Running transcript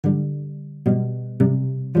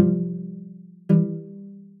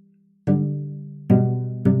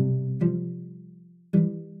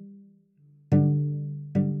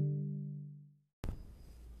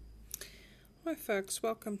folks,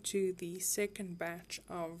 welcome to the second batch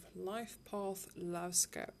of Life Path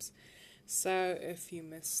Lovescopes. So if you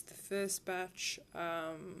missed the first batch,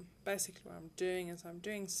 basically what I'm doing is I'm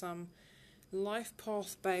doing some Life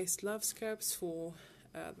Path based Lovescopes for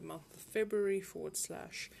the month of February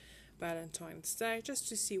 / Valentine's Day, just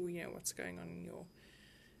to see what's going on in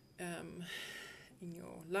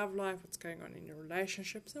your love life, what's going on in your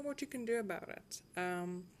relationships, and what you can do about it.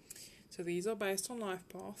 So these are based on Life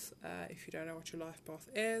Path. If you don't know what your Life Path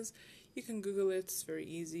is, you can Google it. It's very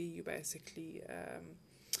easy. You basically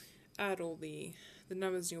add all the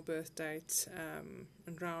numbers in your birth date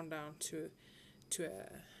and round down to a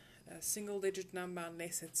single digit number,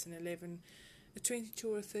 unless it's an 11, a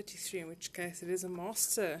 22 or a 33, in which case it is a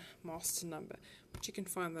master number. But you can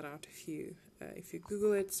find that out if you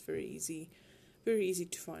Google it. It's very easy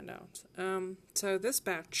to find out. So this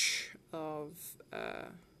batch of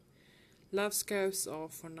Lovescopes are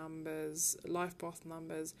for numbers, Life Path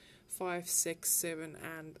numbers 5, 6, 7,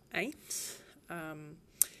 and 8. And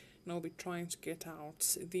I'll be trying to get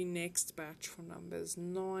out the next batch for numbers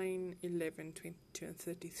 9, 11, 22, and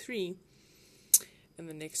 33 in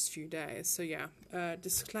the next few days. So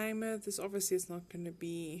disclaimer, this obviously is not going to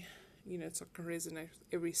be, it's not going to resonate with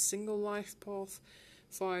every single Life Path,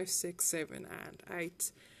 5, 6, 7, and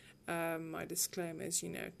 8. My disclaimer is,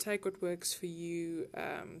 take what works for you,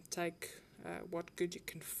 take what good you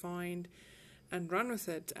can find, and run with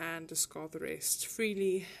it, and discard the rest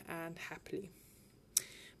freely and happily.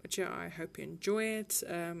 But I hope you enjoy it.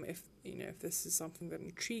 If this is something that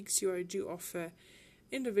intrigues you, I do offer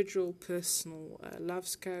individual, personal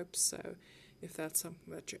Lovescopes. So if that's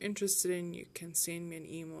something that you're interested in, you can send me an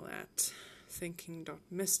email at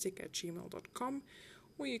thinking.mystic@gmail.com,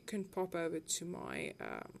 or you can pop over to my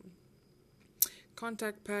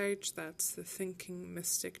contact page. That's the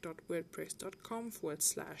thinkingmystic.wordpress.com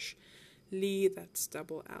 /Lee, that's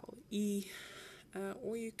LLE,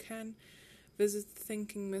 or you can visit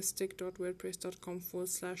thinkingmystic.wordpress.com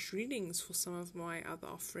 /readings for some of my other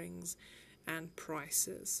offerings and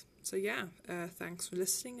prices. So thanks for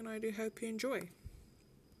listening, and I do hope you enjoy.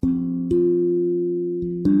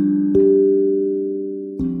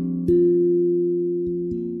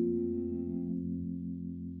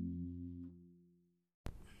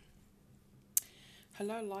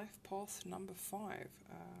 Hello, Life Path number 5.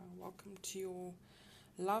 Welcome to your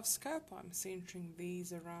Lovescope. I'm centering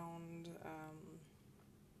these around,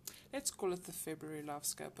 let's call it the February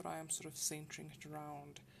Lovescope, but I am sort of centering it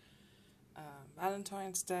around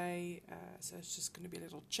Valentine's Day. So it's just going to be a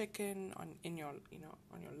little check-in on your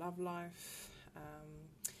love life.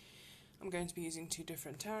 I'm going to be using 2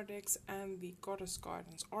 different tarot decks and the Goddess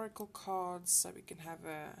Guidance Oracle cards, so we can have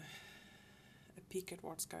a peek at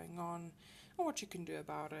what's going on and what you can do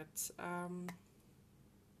about it.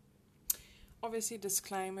 Obviously,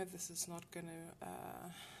 disclaimer, this is not going to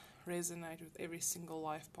resonate with every single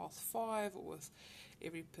Life Path 5 or with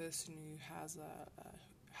every person who has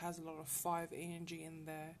a lot of 5 energy in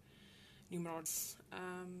their numerology.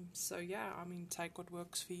 Take what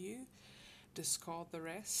works for you, discard the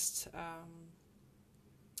rest.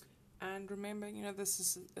 And remember, this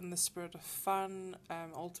is in the spirit of fun.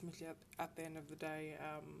 Ultimately, at the end of the day,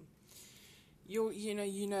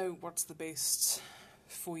 you know what's the best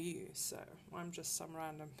for you. So I'm just some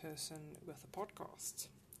random person with a podcast.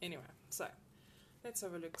 Anyway, so let's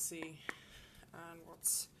have a look, see, and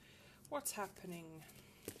what's happening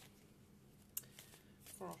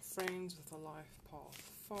for our friends with the Life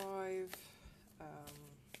Path 5.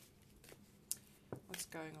 What's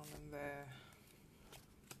going on in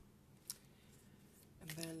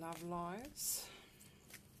their love lives.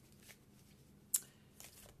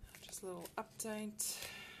 Just a little update,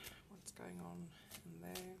 what's going on in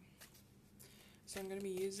there. So I'm going to be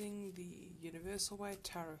using the Universal Way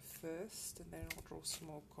Tarot first, and then I'll draw some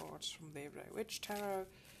more cards from the Everyday Witch Tarot,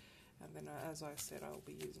 and then as I said, I'll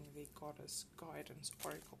be using the Goddess Guidance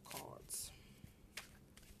Oracle cards.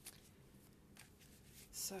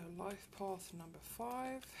 So Life Path number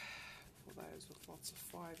 5, for those with lots of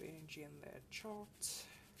 5 energy in their chart.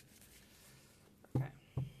 Okay.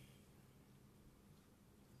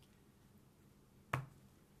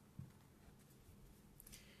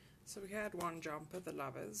 So we had one jumper, the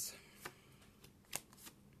Lovers.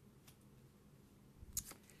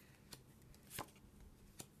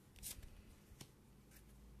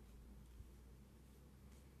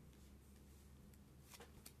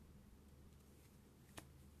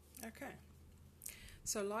 Okay.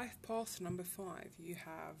 So Life Path number 5, you've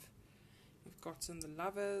gotten the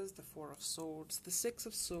Lovers, the 4 of Swords, the 6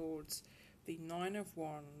 of Swords, the 9 of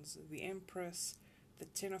Wands, the Empress, the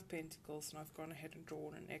 10 of Pentacles, and I've gone ahead and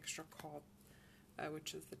drawn an extra card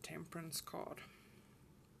which is the Temperance card.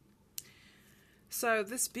 So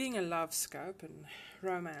this being a love scope and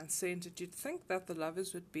romance centered, you'd think that the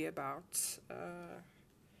lovers would be about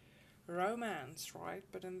romance, right?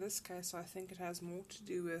 But in this case, I think it has more to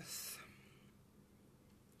do with,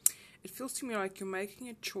 it feels to me like you're making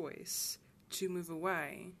a choice to move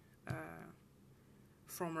away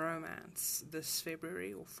from romance this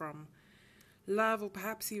February, or from love, or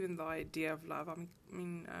perhaps even the idea of love.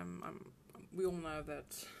 We all know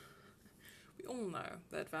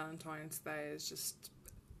that Valentine's Day is just,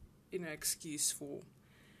 excuse for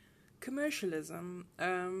commercialism.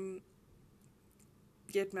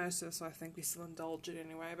 Yet most of us, I think, we still indulge it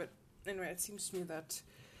anyway. But anyway, it seems to me that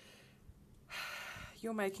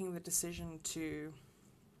you're making the decision to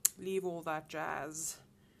leave all that jazz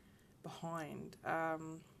behind.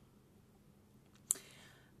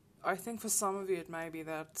 I think for some of you it may be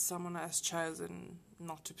that someone has chosen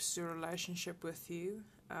not to pursue a relationship with you.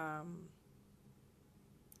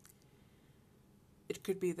 It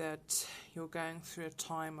could be that you're going through a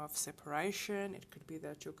time of separation. It could be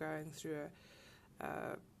that you're going through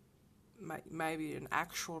maybe an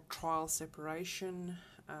actual trial separation,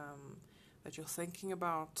 that you're thinking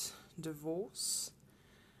about divorce.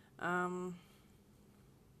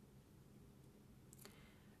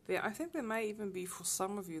 I think there may even be, for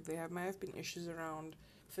some of you, there may have been issues around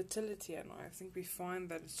fertility, and I think we find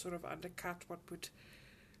that it's sort of undercut what would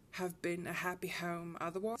have been a happy home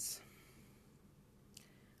otherwise.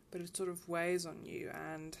 But it sort of weighs on you,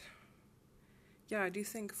 and I do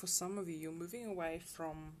think for some of you, you're moving away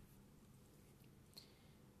from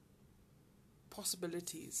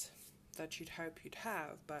possibilities that you'd hope you'd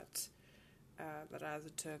have, but that, as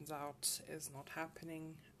it turns out, is not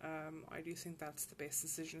happening. I do think that's the best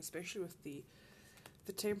decision, especially with the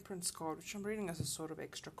Temperance card, which I'm reading as a sort of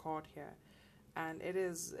extra card here, and it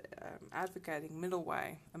is advocating middle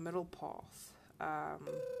way, a middle path.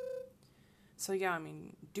 So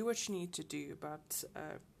do what you need to do, but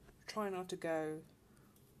try not to go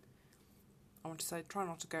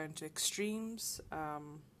into extremes.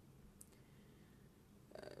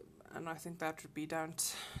 And I think that would be,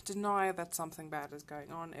 don't deny that something bad is going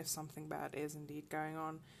on, if something bad is indeed going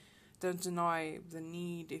on. Don't deny the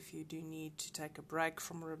need, if you do need to take a break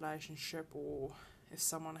from a relationship, or if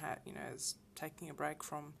someone is taking a break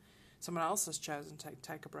from, someone else has chosen to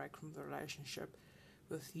take a break from the relationship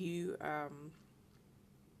with you.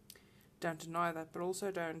 Don't deny that, but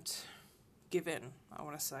also don't give in. I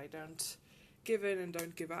want to say, don't give in and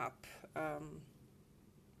don't give up.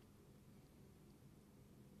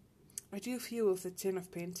 I do feel with the Ten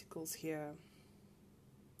of Pentacles here,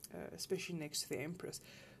 especially next to the Empress,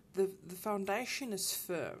 the foundation is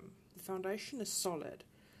firm, the foundation is solid.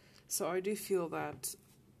 So I do feel that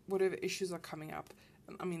whatever issues are coming up,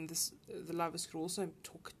 the lovers could also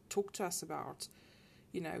talk to us about,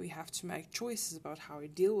 we have to make choices about how we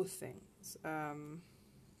deal with things. Are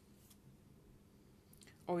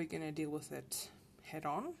we going to deal with it head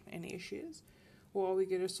on, any issues? Or are we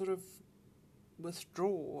going to sort of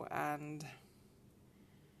withdraw and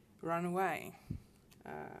run away?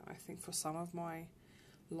 I think for some of my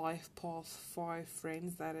Life Path 5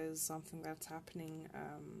 friends, that is something that's happening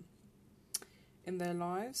in their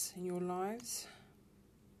lives, in your lives.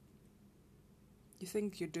 You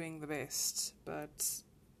think you're doing the best, but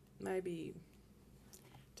maybe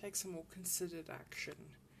take some more considered action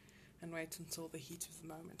and wait until the heat of the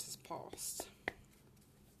moment has passed.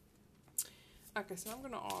 Okay, so I'm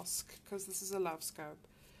going to ask, because this is a love scope,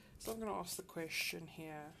 so I'm going to ask the question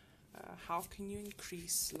here, how can you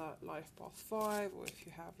increase Life Path 5, or if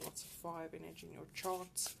you have lots of 5 energy in your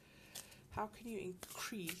charts, how can you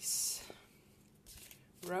increase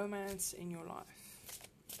romance in your life?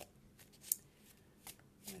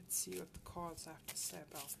 Let's see what the cards have to say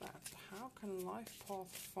about that. How can Life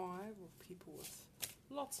Path 5, or people with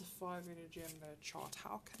lots of 5 energy in their chart,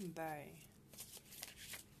 how can they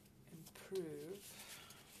improve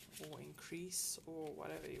or increase, or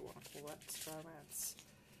whatever you want to call that, romance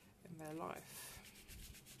in their life?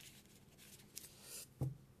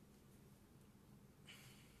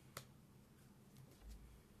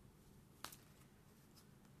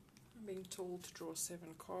 I'm being told to draw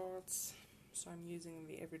 7 cards, so I'm using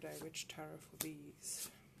the Everyday Witch Tarot for these.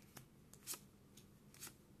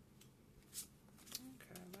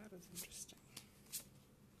 Okay, that is interesting.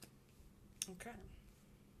 Okay.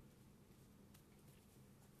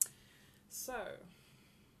 So,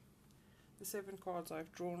 the 7 cards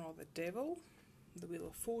I've drawn are the Devil, the Wheel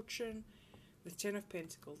of Fortune, the Ten of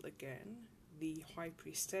Pentacles again, the High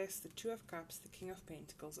Priestess, the Two of Cups, the King of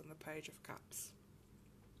Pentacles, and the Page of Cups.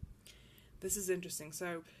 This is interesting.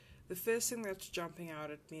 So, the first thing that's jumping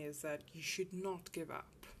out at me is that you should not give up.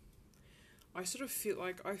 I sort of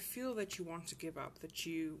feel that you want to give up, that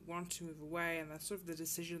you want to move away, and that's sort of the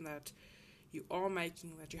decision that you are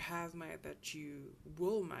making, that you have made, that you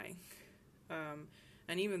will make.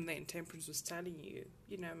 And even then, Temperance was telling you,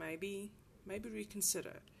 maybe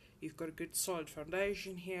reconsider. You've got a good solid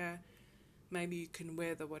foundation here. Maybe you can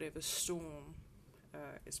weather whatever storm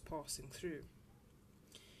is passing through.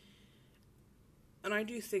 And I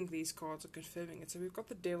do think these cards are confirming it. So we've got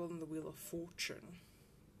the Devil and the Wheel of Fortune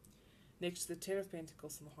next to the Ten of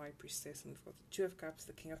Pentacles and the High Priestess, and we've got the Two of Cups,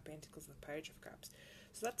 the King of Pentacles, and the Page of Cups.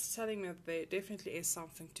 So that's telling me that there definitely is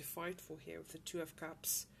something to fight for here with the Two of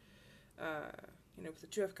Cups. With the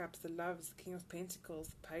Two of Cups, the Loves, the King of Pentacles,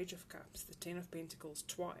 the Page of Cups, the Ten of Pentacles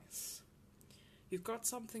twice. You've got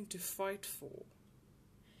something to fight for.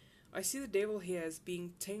 I see the Devil here as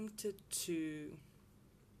being tempted to,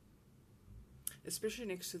 especially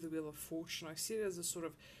next to the Wheel of Fortune, I see it as a sort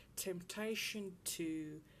of temptation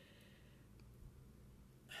to,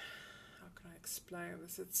 how can I explain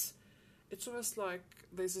this? It's almost like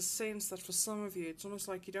there's a sense that for some of you, it's almost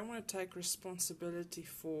like you don't want to take responsibility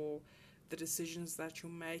for the decisions that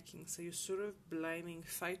you're making. So you're sort of blaming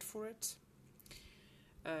fate for it,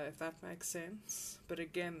 if that makes sense. But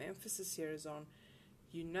again, the emphasis here is on,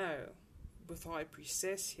 with High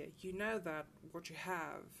Priestess here, that what you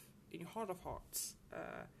have in your heart of hearts,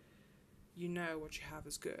 what you have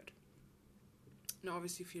is good. Now,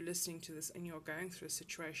 obviously, if you're listening to this and you're going through a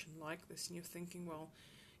situation like this and you're thinking, well,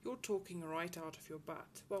 you're talking right out of your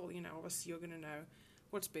butt. Well, obviously you're going to know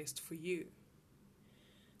what's best for you.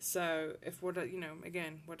 So if what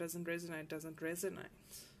doesn't resonate, doesn't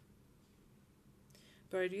resonate.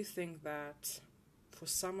 But I do think that for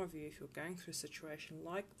some of you, if you're going through a situation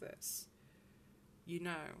like this, you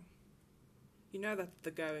know that the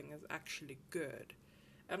going is actually good.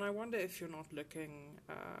 And I wonder if you're not looking,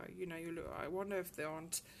 I wonder if there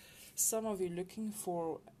aren't some of you looking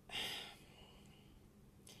for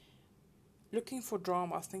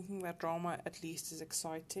drama, thinking that drama at least is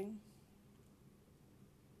exciting.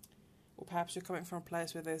 Or perhaps you're coming from a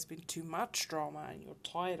place where there's been too much drama and you're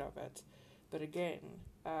tired of it. But again,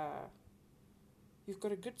 you've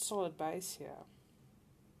got a good solid base here.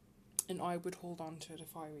 And I would hold on to it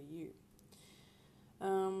if I were you.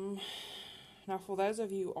 Now, for those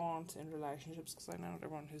of you who aren't in relationships, because I know not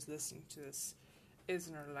everyone who's listening to this is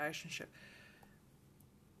in a relationship,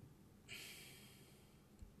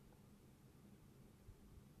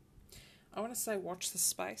 I want to say watch the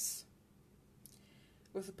space.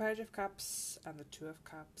 With the Page of Cups and the Two of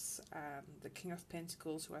Cups and the King of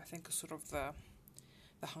Pentacles, who I think are sort of the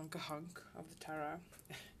hunk of the tarot,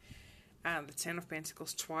 and the Ten of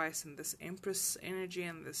Pentacles twice, and this Empress energy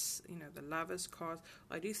and this, the Lovers card,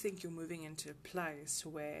 I do think you're moving into a place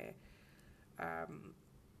where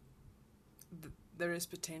there is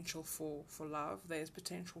potential for love, there's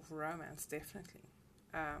potential for romance, definitely.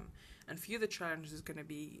 And for you, the challenge is going to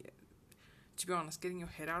be honest, getting your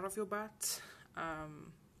head out of your butt,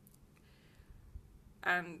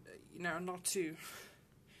 and not to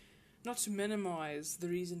minimize the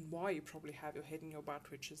reason why you probably have your head in your butt,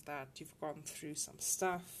 which is that you've gone through some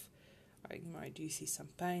stuff. I do see some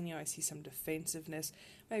pain, I see some defensiveness.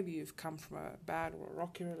 Maybe you've come from a bad or a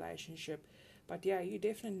rocky relationship, but yeah, you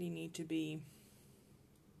definitely need to be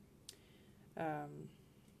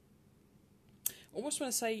almost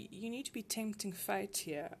want to say you need to be tempting fate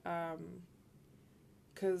here,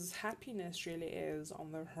 because happiness really is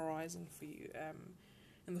on the horizon for you,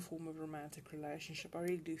 in the form of a romantic relationship. I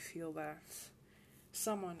really do feel that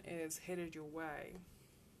someone is headed your way,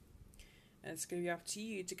 and it's going to be up to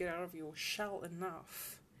you to get out of your shell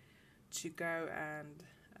enough to go and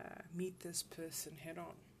meet this person head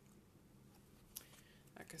on.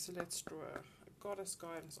 Okay, so let's draw a Goddess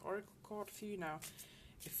Guidance Oracle card for you now.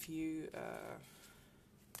 If you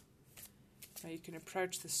now you can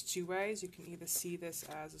approach this two ways. You can either see this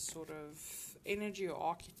as a sort of energy or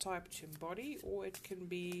archetype to embody, or it can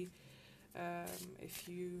be, if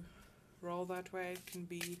you roll that way, it can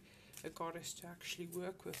be a goddess to actually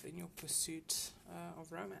work with in your pursuit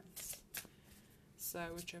of romance. So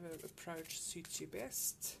whichever approach suits you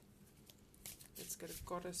best. Let's get a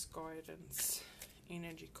Goddess Guidance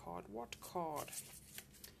energy card. What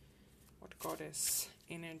goddess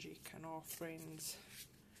energy can our friends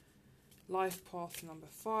Life Path number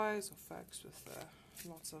 5s, or folks with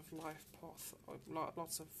lots of Life Path, or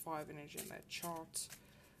lots of 5 energy in their chart,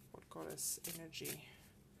 what goddess energy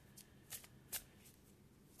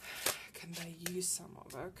can they use some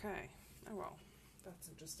of? Okay, oh well, that's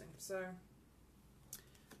interesting. So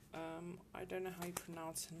I don't know how you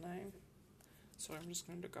pronounce her name, Sorry, I'm just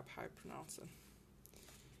going to look up how I pronounce it.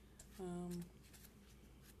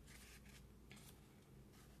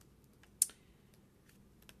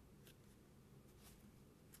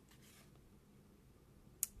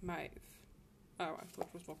 Maeve. Oh, I thought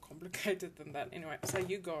it was more complicated than that. Anyway, so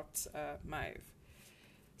you got Maeve.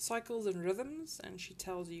 Cycles and rhythms, and she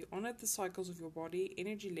tells you honor the cycles of your body,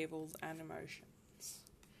 energy levels, and emotions.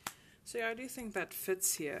 So yeah, I do think that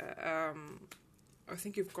fits here. I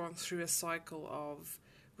think you've gone through a cycle of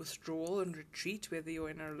withdrawal and retreat, whether you're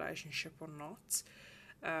in a relationship or not.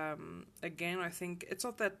 Again, I think it's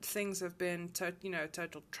not that things have been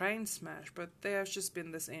total train smash, but there's just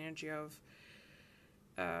been this energy of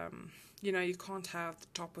you can't have the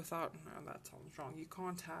top without. No, that sounds wrong. You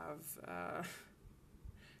can't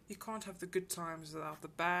have the good times without the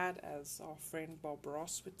bad, as our friend Bob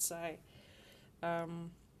Ross would say.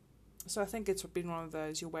 So I think it's been one of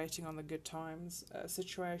those you're waiting on the good times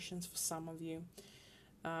situations for some of you.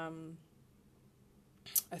 I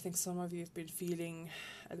think some of you have been feeling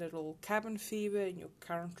a little cabin fever in your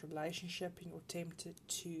current relationship, and you're tempted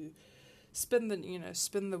to spin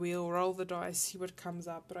the wheel, roll the dice, see what comes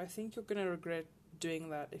up. But I think you're going to regret doing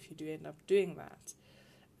that if you do end up doing that.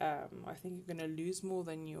 I think you're going to lose more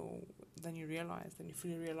than you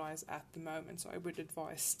fully realize at the moment. So I would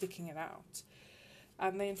advise sticking it out.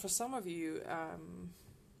 And then for some of you,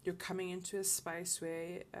 you're coming into a space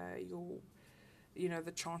where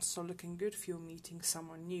the chances are looking good for you meeting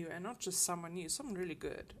someone new, and not just someone new, someone really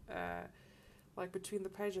good. Like between the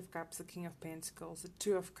Page of Cups, the King of Pentacles, the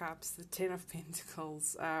Two of Cups, the Ten of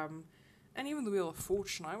Pentacles, and even the Wheel of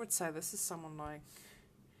Fortune, I would say this is someone like,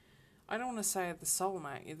 I don't want to say the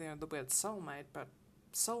soulmate, the word soulmate, but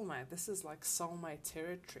soulmate, this is like soulmate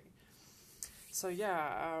territory. So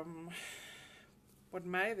yeah, what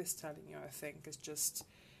Maeve is telling you, I think, is just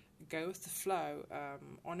go with the flow,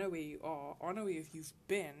 honor where you are, honor where you've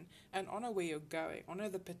been, and honor where you're going, honor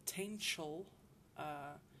the potential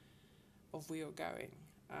of where you're going.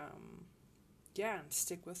 And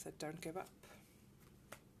stick with it, don't give up.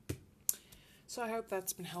 So I hope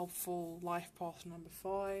that's been helpful. Life path number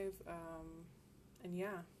 5, and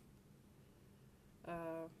yeah,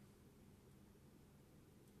 I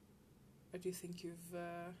do think you've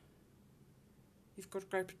got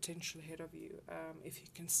great potential ahead of you if you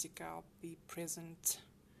can stick out the present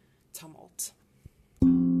tumult.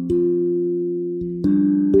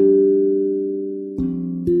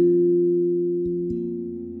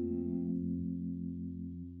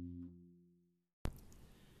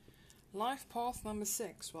 Life path number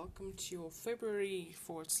 6. Welcome to your February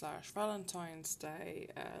 /Valentine's Day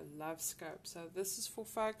Lovescope. So this is for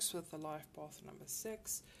folks with the life path number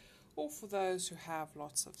 6, or for those who have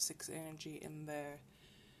lots of 6 energy in their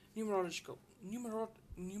numerology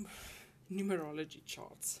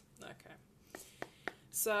charts. Okay.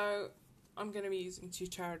 So I'm going to be using 2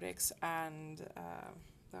 tarot decks, and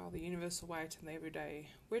they are the Universal Weight and the Everyday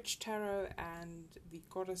Witch Tarot, and the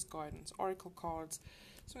Goddess Guidance Oracle cards.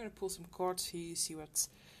 So I'm going to pull some cards for you, see what's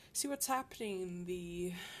happening in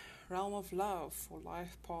the realm of love for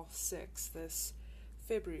Life Path 6 this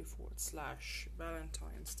February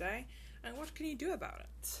 /Valentine's Day, and what can you do about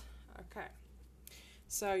it? Okay.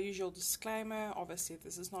 So usual disclaimer, obviously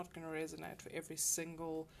this is not going to resonate for every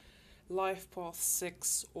single Life Path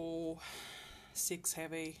 6 or 6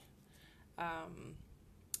 heavy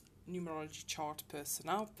numerology chart person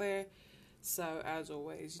out there. So as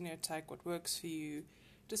always, take what works for you,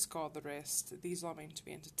 discard the rest. These are meant to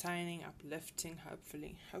be entertaining, uplifting,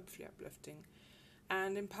 hopefully uplifting,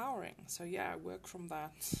 and empowering. So yeah, work from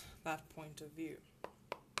that point of view.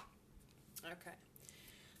 Okay,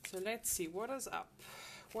 so let's see what is up.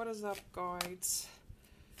 What is up, guides?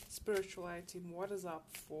 Spiritual team, what is up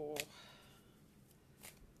for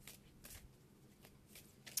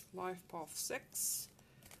Life Path 6,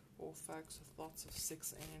 or folks with lots of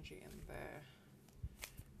 6 energy in their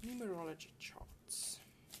numerology charts?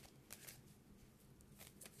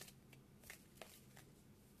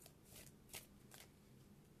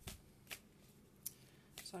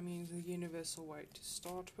 So I'm using the Universal Weight to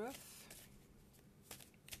start with.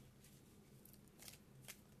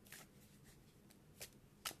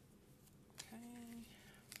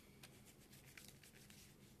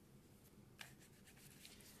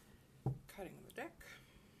 Cutting the deck.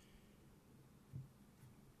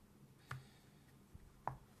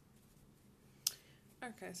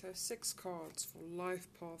 Okay, so 6 cards for Life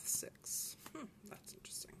Path 6. That's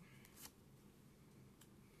interesting.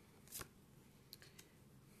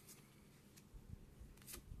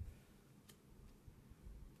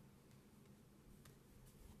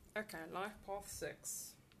 Okay, Life Path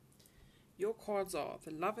 6. Your cards are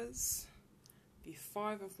the Lovers, the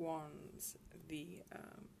Five of Wands, the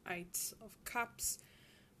Eight of Cups,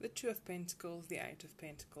 the Two of Pentacles, the Eight of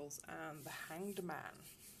Pentacles, and the Hanged Man.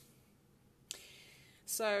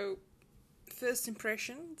 So, first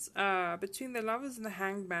impressions, between the Lovers and the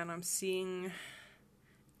Hanged Man, I'm seeing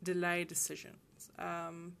delayed decisions.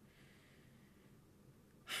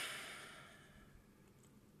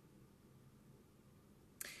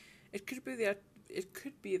 It could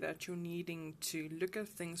be that you're needing to look at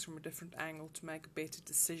things from a different angle to make a better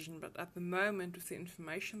decision, but at the moment, with the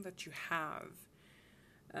information that you have,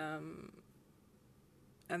 and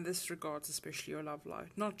this regards especially your love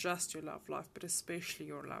life, not just your love life, but especially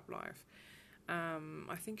your love life,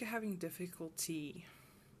 I think you're having difficulty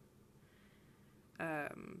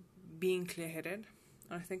being clear-headed.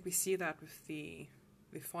 I think we see that with the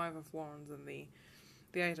Five of Wands and the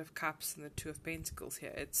Eight of Cups and the Two of Pentacles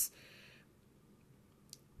here. It's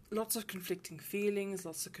lots of conflicting feelings,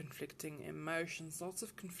 lots of conflicting emotions, lots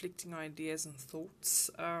of conflicting ideas and thoughts.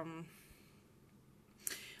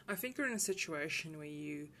 I think you're in a situation where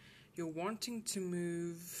you're wanting to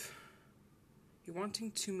move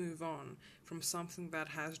on from something that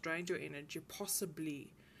has drained your energy,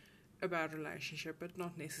 possibly about relationship, but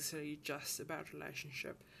not necessarily just about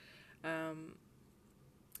relationship.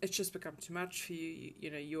 It's just become too much for you. You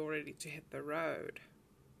know, you're ready to hit the road.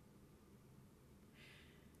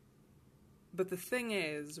 But the thing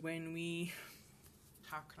is,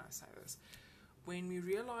 how can I say this? When we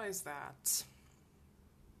realize that,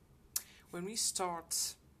 when we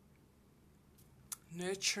start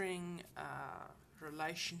nurturing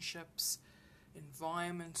relationships,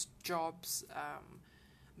 environments, jobs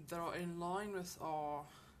that are in line with our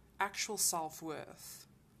actual self-worth,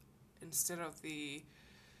 instead of the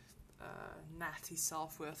natty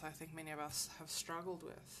self-worth I think many of us have struggled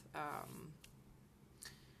with.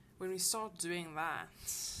 When we start doing that,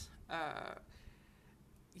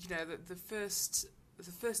 the first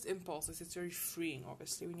impulse is, it's very freeing,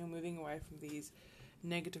 obviously, when you're moving away from these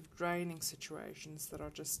negative, draining situations that are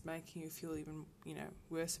just making you feel even,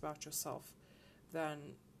 worse about yourself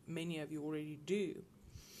than many of you already do.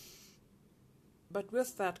 But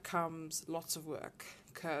with that comes lots of work,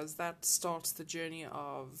 because that starts the journey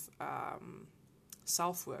of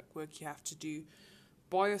self-work, work you have to do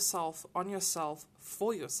by yourself, on yourself,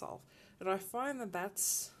 for yourself. And I find that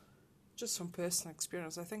that's, just from personal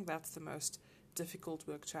experience, I think that's the most difficult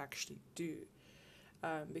work to actually do,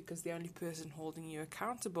 because the only person holding you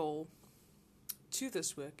accountable to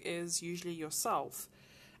this work is usually yourself.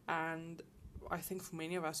 And I think for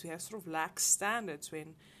many of us, we have sort of lax standards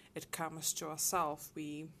when it comes to ourselves.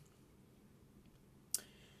 We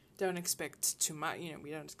don't expect too much,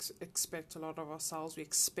 we don't expect a lot of ourselves. We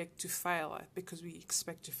expect to fail because we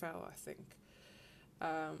expect to fail, I think.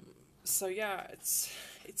 So yeah,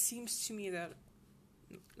 it seems to me that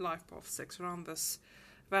Life Path 6, around this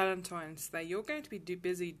Valentine's Day, you're going to be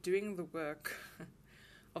busy doing the work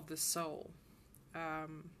of the soul.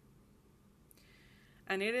 And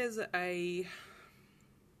it is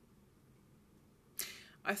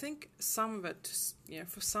I think some of it,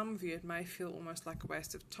 for some of you, it may feel almost like a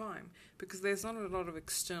waste of time, because there's not a lot of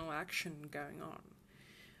external action going on.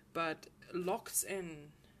 But locked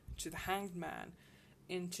in to the Hanged Man,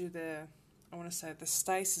 into the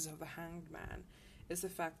stasis of the Hanged Man, is the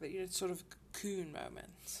fact that it's sort of a cocoon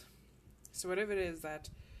moment. So whatever it is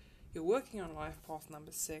that you're working on Life Path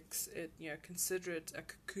number 6, consider it a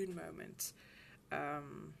cocoon moment,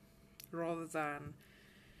 rather than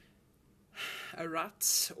a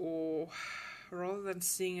rut, or rather than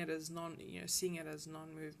seeing it as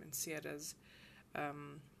non-movement, see it as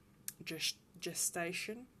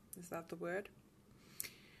gestation. Is that the word?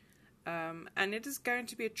 And it is going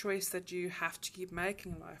to be a choice that you have to keep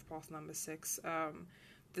making in Life Path number 6.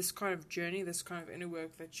 This kind of journey, this kind of inner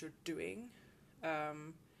work that you're doing,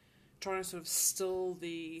 trying to sort of still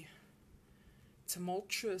the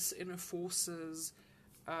tumultuous inner forces,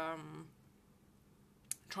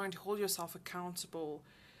 trying to hold yourself accountable.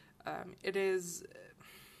 It is...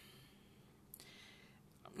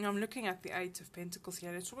 I'm looking at the Eight of Pentacles here,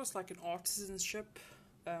 and it's almost like an artisanship.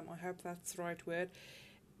 I hope that's the right word.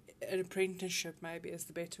 An apprenticeship maybe is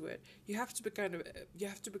the better word. You have to become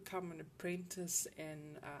an apprentice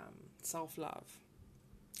in self-love.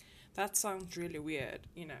 That sounds really weird,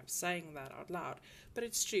 saying that out loud, but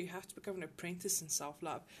it's true. You have to become an apprentice in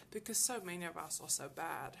self-love, because so many of us are so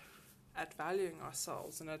bad at valuing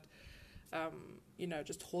ourselves and at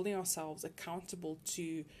just holding ourselves accountable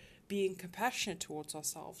to being compassionate towards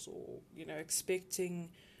ourselves, or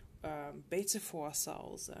expecting better for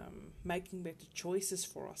ourselves, making better choices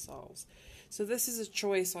for ourselves. So this is a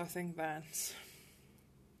choice, I think, that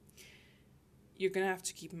you're going to have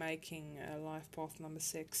to keep making life path number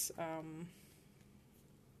 6.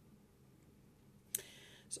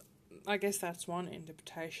 So I guess that's one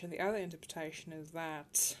interpretation. The other interpretation is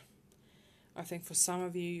that I think for some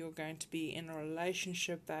of you, you're going to be in a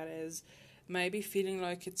relationship that is maybe feeling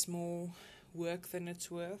like it's more work than it's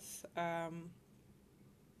worth. And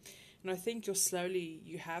I think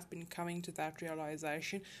you have been coming to that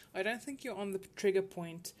realization. I don't think you're on the trigger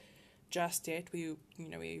point just yet where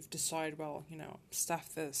you've decided, well,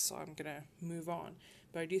 stuff this, I'm going to move on.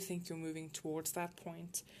 But I do think you're moving towards that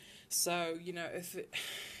point. So,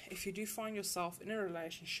 if you do find yourself in a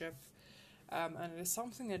relationship, and it is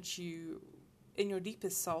something that you, in your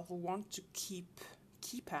deepest self, will want to keep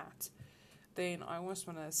at, then I almost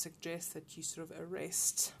want to suggest that you sort of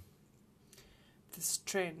arrest this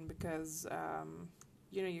trend, because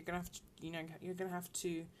you're gonna have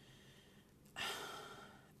to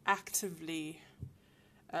actively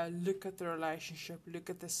look at the relationship, look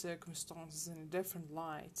at the circumstances in a different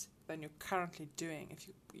light than you're currently doing if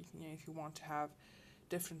you want to have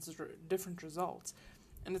different results.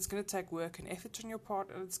 And it's going to take work and effort on your part,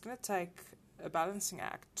 and it's going to take a balancing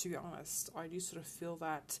act, to be honest. I do sort of feel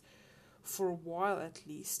that for a while at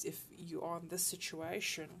least, if you are in this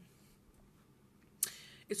situation,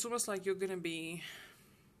 it's almost like you're going to be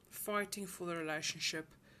fighting for the relationship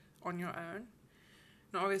on your own.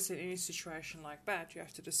 Now, obviously, in any situation like that, you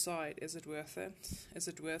have to decide, is it worth it? Is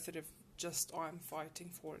it worth it if just I'm fighting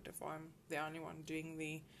for it, if I'm the only one doing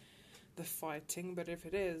the fighting? But if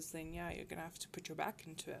it is, then yeah, you're going to have to put your back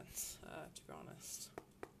into it, to be honest.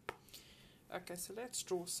 Okay, so let's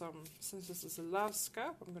draw some, since this is a love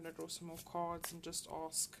scope, I'm going to draw some more cards and just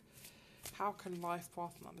ask, how can life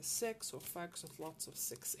path number 6, or folks with lots of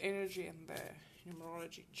 6 energy in their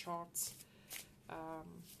numerology charts,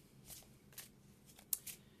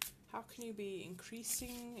 how can you be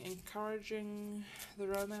encouraging the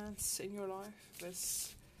romance in your life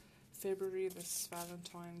this February, this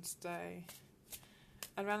Valentine's Day?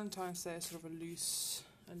 And Valentine's Day is sort of a loose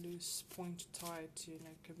point tied to,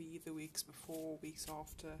 it could be either weeks before or weeks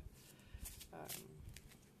after.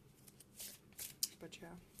 But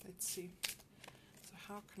yeah, let's see. So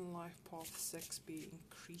how can life path 6 be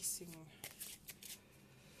increasing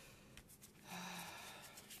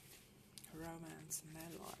romance in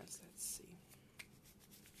their lives? Let's see.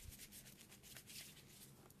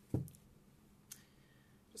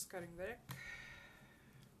 Just cutting the deck.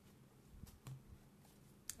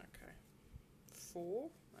 Okay. 4.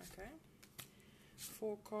 Okay.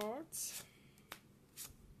 4 cards.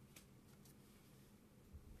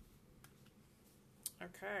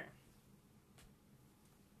 Okay.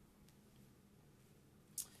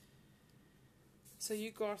 So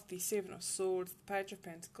you got the 7 of Swords, the Page of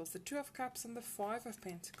Pentacles, the 2 of Cups, and the 5 of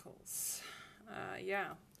Pentacles.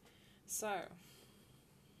 Yeah. So,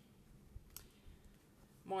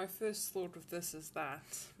 my first thought of this is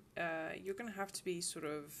that you're going to have to be sort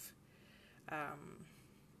of,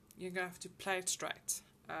 you're going to have to play it straight.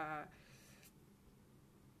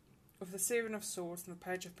 With the 7 of Swords and the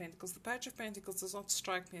Page of Pentacles does not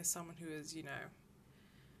strike me as someone who is,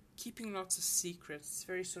 keeping lots of secrets. It's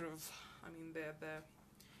very sort of, the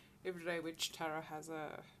Everyday Witch Tarot has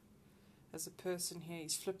a person here.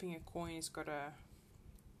 He's flipping a coin. He's got a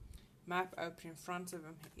map open in front of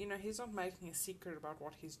him. He's not making a secret about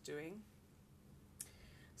what he's doing.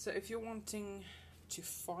 So if you're wanting to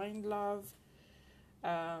find love,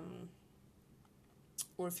 or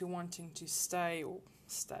if you're wanting to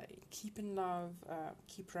keep in love,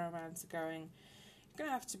 keep romance going, you're going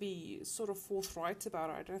to have to be sort of forthright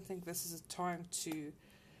about it. I don't think this is a time to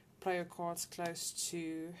play your cards close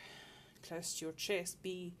to your chest.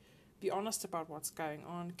 Be honest about what's going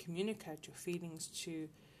on. Communicate your feelings to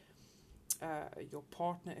your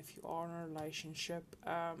partner if you are in a relationship.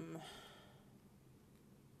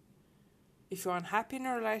 If you're unhappy in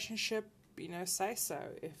a relationship, say so.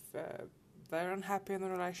 If they're unhappy in the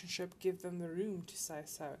relationship, give them the room to say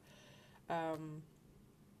so.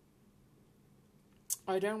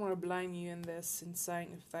 I don't want to blame you in this, in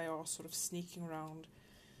saying if they are sort of sneaking around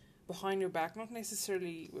behind your back, not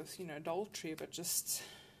necessarily with, adultery, but just,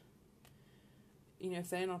 if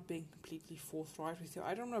they're not being completely forthright with you.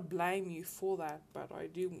 I don't want to blame you for that, but I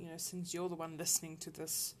do, since you're the one listening to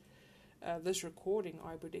this recording,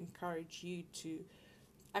 I would encourage you to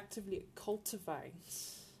actively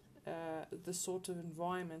cultivate the sort of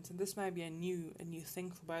environment, and this may be a new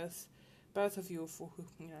thing for both of you, or for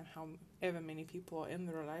however many people are in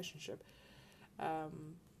the relationship.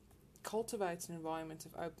 Cultivate an environment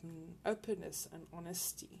of openness and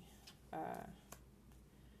honesty.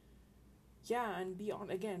 yeah, and be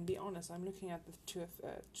honest. I'm looking at the two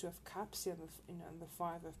of cups here, and the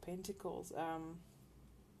five of pentacles.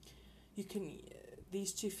 You can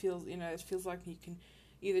these two feels, it feels like you can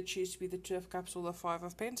either choose to be the two of cups or the five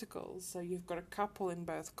of pentacles. So you've got a couple in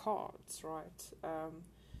both cards, right?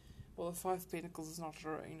 Well, the five of pentacles is not a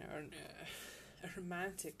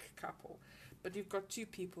romantic couple, but you've got two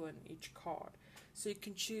people in each card. So you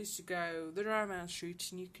can choose to go the romance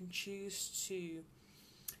route, and you can choose to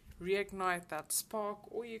reignite that spark,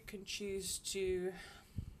 or you can choose to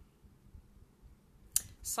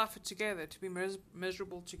suffer together, to be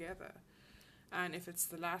miserable together. And if it's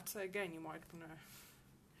the latter, again, you might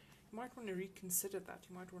want to reconsider that.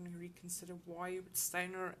 You might want to reconsider why you would stay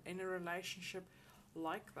in a relationship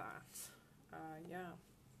like that. Yeah.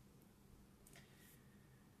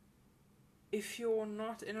 If you're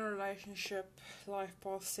not in a relationship, Life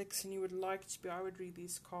Path 6, and you would like to be, I would read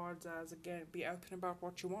these cards as, again, be open about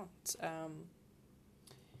what you want.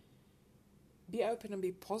 Be open and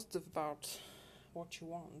be positive about what you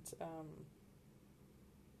want.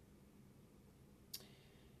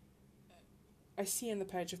 I see in the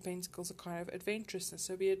Page of Pentacles a kind of adventurousness.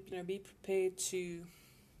 So be prepared to,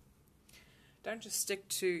 don't just stick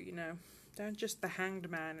to, don't just the Hanged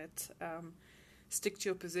Man it. Stick to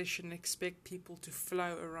your position, expect people to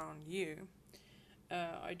flow around you.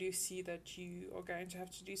 I do see that you are going to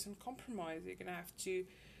have to do some compromise. You're going to have to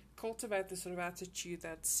cultivate the sort of attitude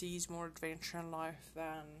that sees more adventure in life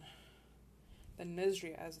than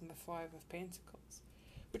misery, as in the Five of Pentacles.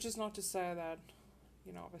 Which is not to say that,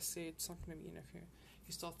 obviously it's not going to be, if you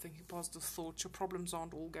start thinking positive thoughts, your problems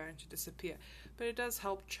aren't all going to disappear. But it does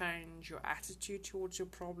help change your attitude towards your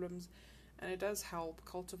problems. And it does help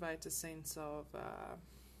cultivate a sense of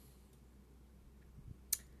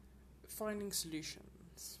finding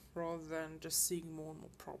solutions rather than just seeing more and more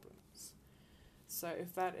problems. So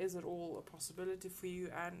if that is at all a possibility for you,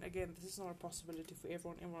 and again, this is not a possibility for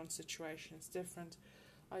everyone, everyone's situation is different,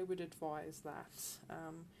 I would advise that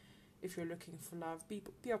if you're looking for love, be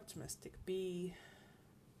optimistic, I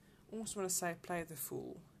almost want to say play the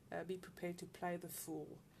fool, be prepared to play the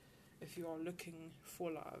fool if you are looking for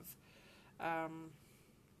love.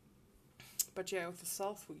 But yeah, with the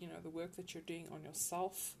self, the work that you're doing on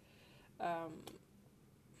yourself,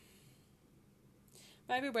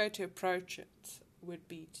 maybe a way to approach it would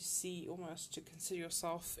be to consider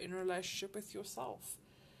yourself in a relationship with yourself,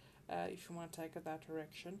 if you want to take it that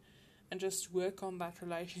direction, and just work on that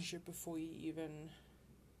relationship before you even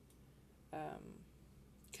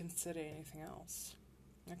consider anything else.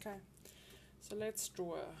 Okay, so let's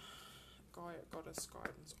draw a Goddess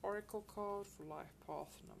Guidance Oracle card for Life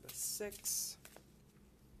Path number 6.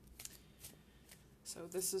 So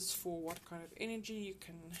this is for what kind of energy you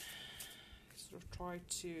can sort of try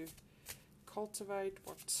to cultivate,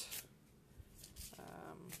 what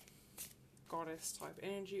goddess type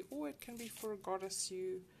energy, or it can be for a goddess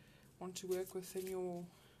you want to work with in your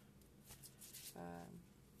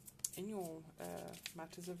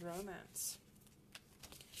matters of romance.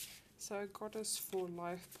 So goddess for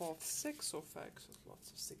Life Path 6, or folks with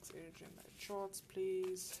lots of 6 energy in their charts,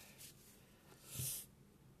 please.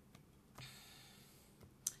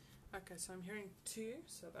 Okay, so I'm hearing 2,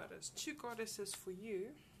 so that is 2 goddesses for you,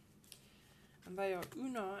 and they are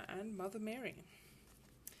Una and Mother Mary.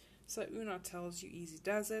 So Una tells you easy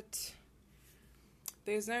does it.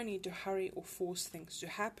 There's no need to hurry or force things to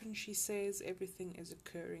happen, she says. Everything is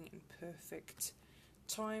occurring in perfect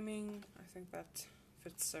timing. I think that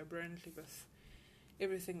fits so brilliantly with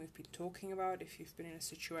everything we've been talking about. If you've been in a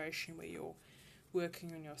situation where you're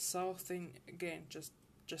working on yourself, then again, just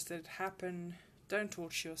let it happen. Don't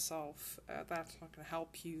torture yourself. That's not going to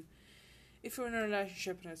help you. If you're in a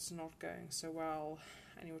relationship and it's not going so well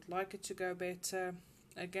and you would like it to go better,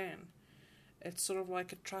 again, it's sort of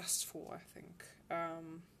like a trust fall, I think.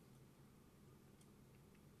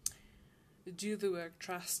 Do the work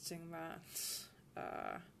trusting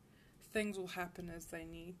that things will happen as they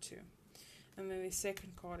need to. And then the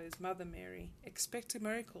second card is Mother Mary. Expect a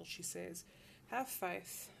miracle, she says. Have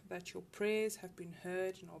faith that your prayers have been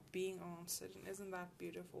heard and are being answered. And isn't that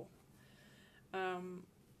beautiful?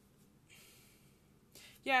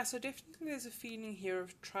 So definitely there's a feeling here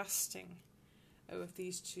of trusting with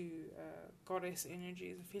these two goddess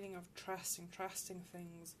energies. A feeling of trusting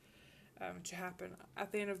things to happen.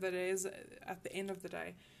 At the end of the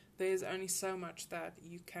day, there's only so much that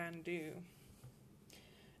you can do.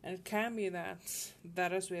 And it can be that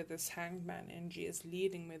is where this Hanged Man energy is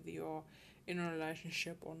leading, whether you're in a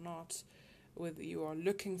relationship or not, whether you are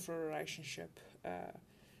looking for a relationship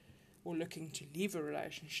or looking to leave a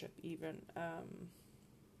relationship even.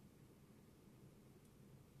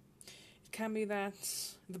 It can be that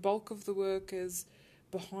the bulk of the work is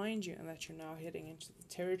behind you and that you're now heading into the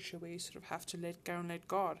territory where you sort of have to let go and let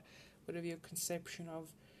God, whatever your conception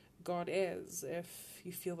of God is. If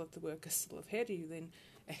you feel that the work is still ahead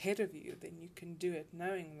of you, then you can do it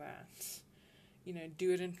knowing that,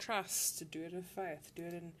 do it in trust, do it in faith,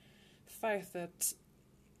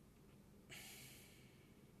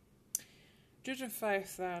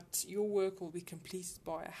 that your work will be completed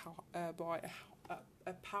by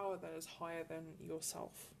a power that is higher than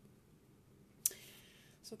yourself.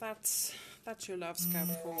 So that's your love scope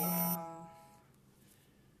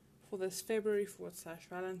for this February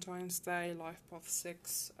 /Valentine's Day, Life Path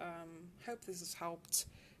 6. Hope this has helped.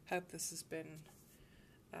 Hope this has been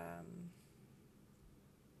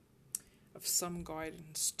of some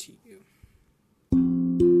guidance to you.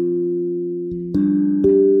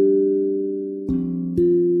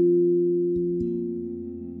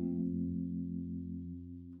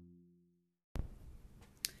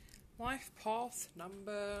 Life Path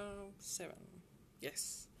number 7.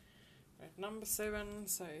 Yes. Right, number 7.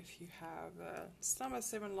 So if you have number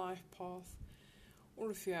 7 life path,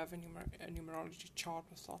 or if you have a numerology chart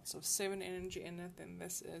with lots of 7 energy in it, then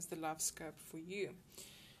this is the love scope for you.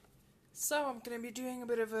 So I'm going to be doing a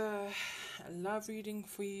bit of a love reading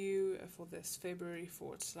for you for this February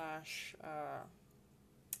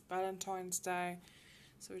 /Valentine's Day.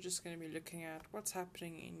 So we're just going to be looking at what's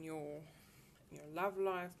happening in your love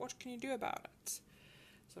life. What can you do about it?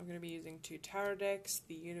 So I'm going to be using 2 tarot decks,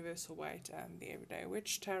 the Universal Weight and the Everyday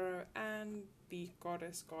Witch Tarot, and the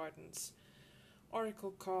Goddess Guidance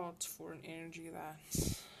Oracle cards for an energy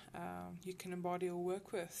that you can embody or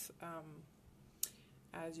work with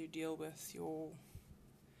as you deal with your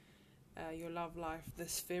love life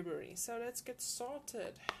this February. So let's get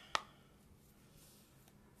started.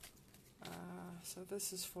 So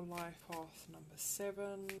this is for Life Path number 7,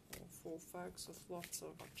 or for folks with lots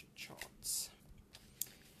of object charts.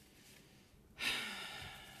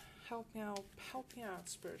 Help me out,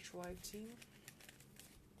 spiritual light team.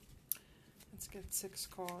 Let's get 6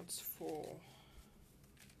 cards for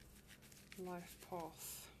Life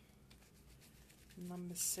Path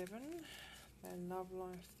number 7. Their love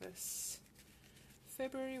life this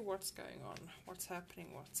February. What's going on? What's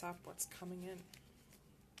happening? What's up? What's coming in?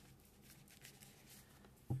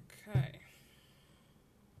 Okay.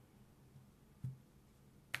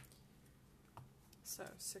 So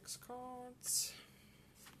 6 cards.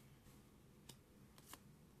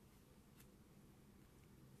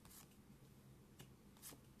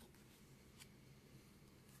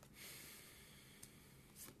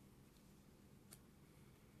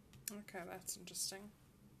 Okay, that's interesting.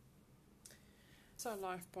 So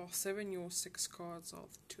Life Path 7, your 6 cards are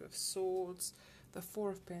the 2 of Swords, the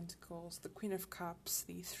 4 of Pentacles, the Queen of Cups,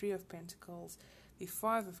 the 3 of Pentacles, the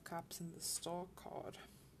 5 of Cups, and the Star card.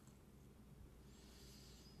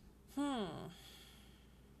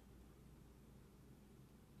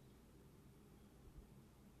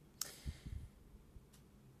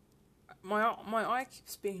 My eye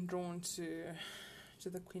keeps being drawn to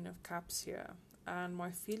the Queen of Cups here, and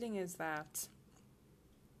my feeling is that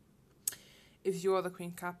if you are the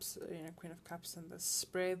Queen of Cups in this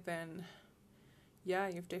spread, then yeah,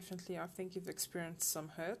 I think you've experienced some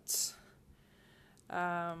hurt.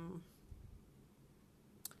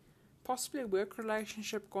 Possibly a work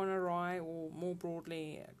relationship gone awry, or more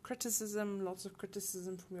broadly, lots of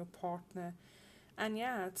criticism from your partner. And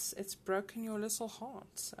yeah, it's broken your little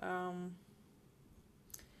heart.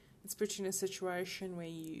 It's put you in a situation where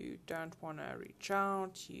you don't want to reach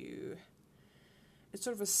out. It's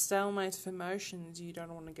sort of a stalemate of emotions. You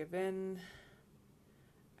don't want to give in.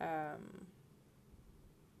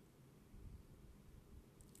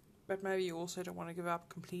 But maybe you also don't want to give up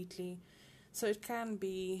completely. So it can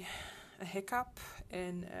be a hiccup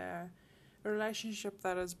in a relationship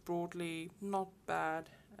that is broadly not bad,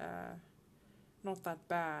 not that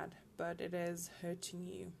bad, but it is hurting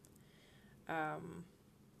you. And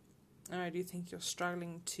I do think you're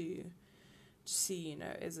struggling to see,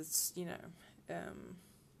 is it,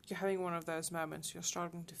 you're having one of those moments, you're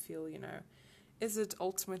struggling to feel, is it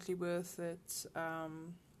ultimately worth it?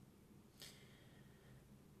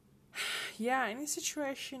 Any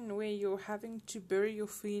situation where you're having to bury your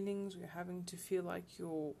feelings, you're having to feel like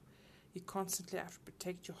you constantly have to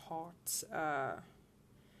protect your heart,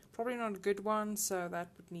 probably not a good one, so that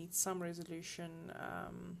would need some resolution.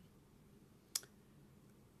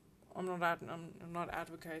 I'm not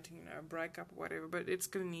advocating a breakup or whatever, but it's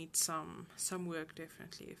going to need some work,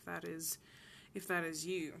 definitely, if that is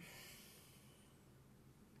you.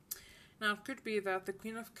 Now, it could be that the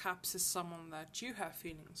Queen of Cups is someone that you have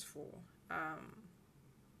feelings for.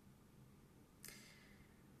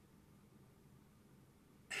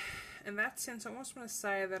 in that sense, I almost want to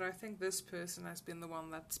say that I think this person has been the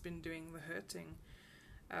one that's been doing the hurting.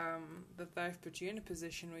 That they've put you in a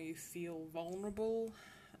position where you feel vulnerable.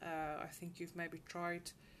 I think you've maybe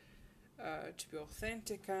tried to be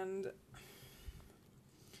authentic, and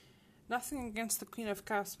nothing against the Queen of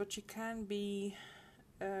Cups, but she can be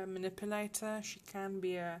a manipulator. She can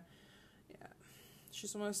be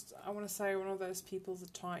she's almost, I want to say, one of those people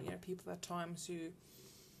at times who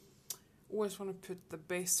always want to put the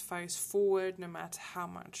best face forward, no matter how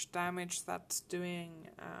much damage that's doing,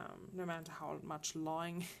 no matter how much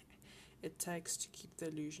lying it takes to keep the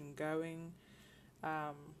illusion going.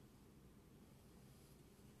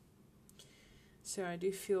 So I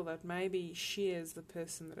do feel that maybe she is the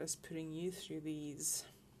person that is putting you through these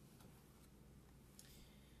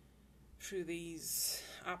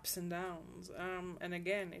ups and downs. And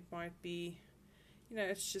again, it might be,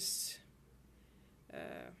 it's just,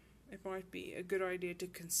 it might be a good idea to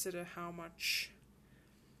consider how much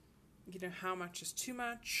is too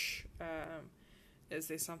much. Is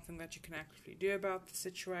there something that you can actively do about the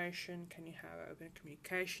situation? Can you have open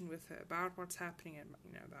communication with her about what's happening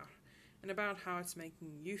and about how it's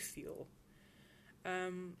making you feel?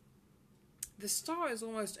 The star is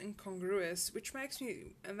almost incongruous, which makes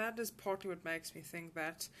me, and that is partly what makes me think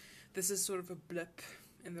that this is sort of a blip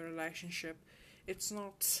in the relationship. It's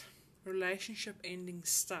not relationship ending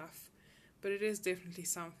stuff, but it is definitely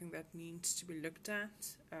something that needs to be looked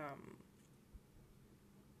at.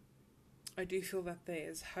 I do feel that there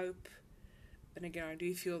is hope, and again, I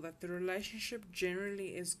do feel that the relationship generally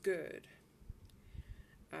is good.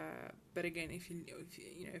 But again,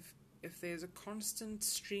 if there's a constant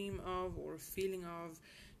stream of, or a feeling of,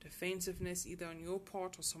 defensiveness either on your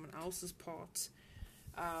part or someone else's part,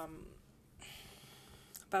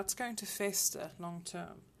 that's going to fester long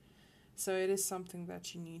term. So it is something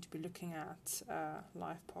that you need to be looking at,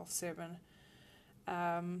 Life Path 7.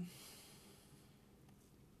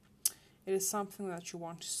 It is something that you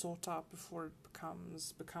want to sort out before it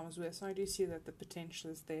becomes worse. And I do see that the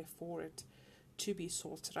potential is there for it to be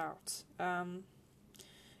sorted out.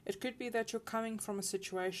 It could be that you're coming from a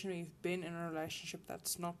situation where you've been in a relationship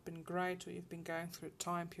that's not been great, or you've been going through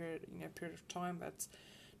a period of time that's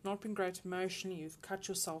not been great emotionally. You've cut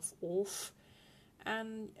yourself off,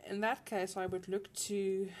 and in that case, I would look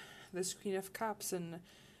to this Queen of Cups, and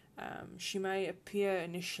she may appear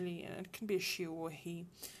initially, and it can be a she or a he.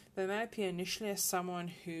 They may appear initially as someone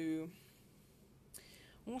who,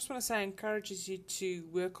 I almost want to say, encourages you to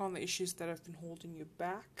work on the issues that have been holding you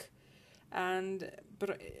back.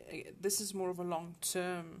 But this is more of a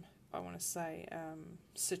long-term, I want to say,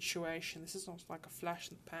 situation. This is not like a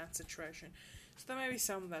flash-in-the-pan situation. So there may be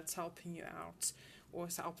someone that's helping you out, or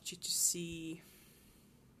has helped you to see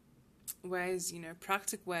ways,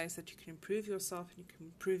 practical ways that you can improve yourself and you can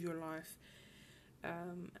improve your life.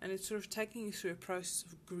 And it's sort of taking you through a process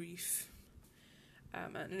of grief.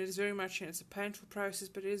 And it is very much, it's a painful process,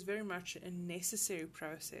 but it is very much a necessary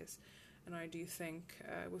process. And I do think,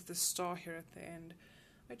 with the star here at the end,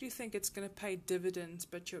 I do think it's going to pay dividends,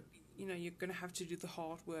 but you're going to have to do the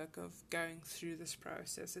hard work of going through this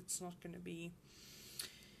process. It's not going to be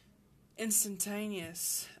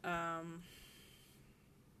instantaneous. And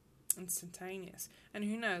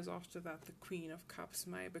who knows, after that, the Queen of Cups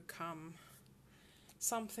may become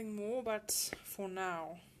something more, but for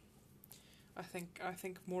now, I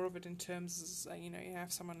think more of it in terms of, you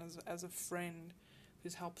have someone as a friend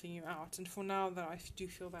who's helping you out, and for now, that I do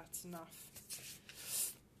feel that's enough.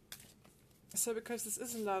 So because this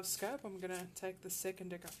is a love scope, I'm going to take the second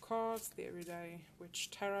deck of cards, the Everyday Witch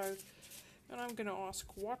Tarot, and I'm going to ask,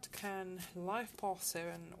 what can Life Path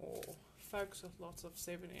 7, or folks with lots of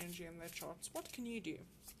 7 energy in their charts, what can you do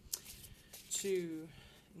to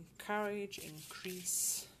encourage,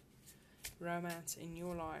 increase romance in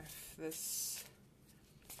your life this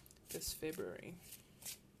February?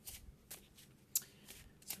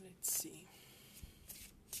 So let's see.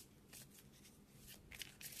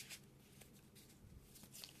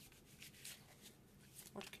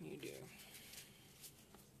 What can you do?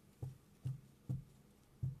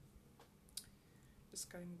 Just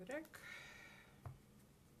going the deck.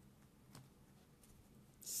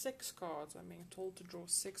 6 cards. I'm being told to draw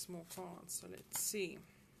 6 more cards. So let's see.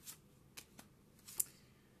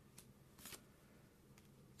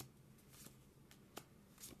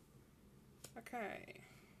 Okay.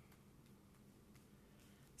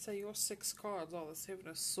 So your 6 cards are the 7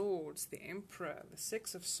 of Swords, the Emperor, the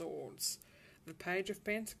 6 of Swords, the Page of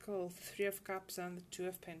Pentacles, the 3 of Cups, and the 2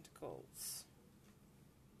 of Pentacles.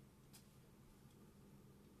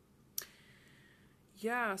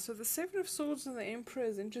 Yeah, so the 7 of Swords and the Emperor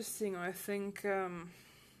is interesting. I think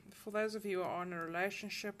For those of you who are in a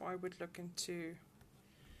relationship, I would look into,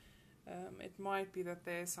 it might be that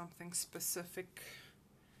there's something specific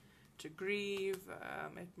to grieve.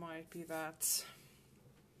 It might be that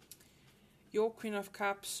your Queen of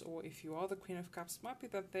Cups, or if you are the Queen of Cups, it might be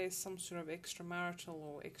that there's some sort of extramarital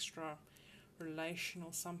or extra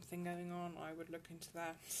relational something going on. I would look into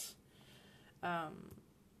that.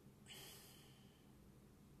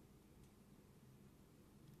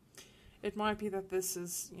 It might be that this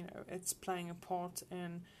is, it's playing a part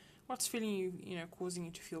in what's feeling you, causing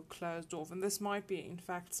you to feel closed off. And this might be, in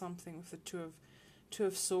fact, something with the Two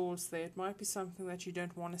of Swords there. It might be something that you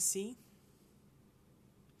don't want to see.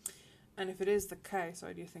 And if it is the case,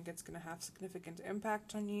 I do think it's going to have significant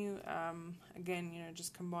impact on you. Again,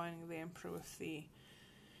 just combining the Emperor with the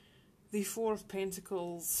Four of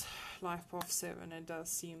Pentacles, Life Path 7, it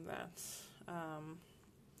does seem that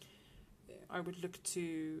I would look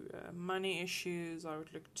to money issues, I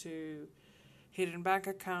would look to hidden bank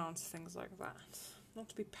accounts, things like that. Not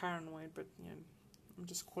to be paranoid, but I'm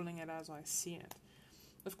just calling it as I see it.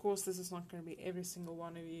 Of course, this is not going to be every single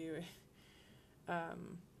one of you.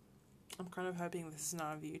 I'm kind of hoping this is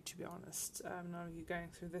none of you, to be honest. None of you going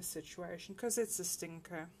through this situation, because it's a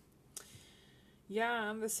stinker.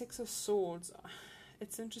 Yeah, and the Six of Swords.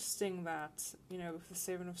 It's interesting that, with the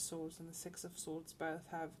Seven of Swords and the Six of Swords both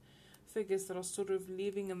have figures that are sort of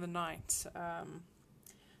leaving in the night,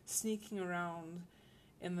 sneaking around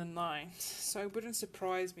in the night. So it wouldn't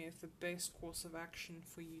surprise me if the best course of action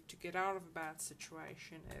for you to get out of a bad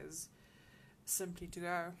situation is simply to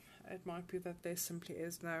go. It might be that there simply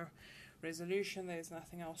is no resolution, there's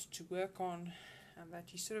nothing else to work on, and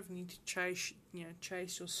that you sort of need to chase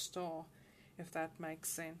your star, if that makes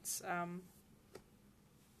sense.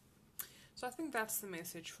 So I think that's the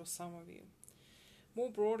message for some of you. More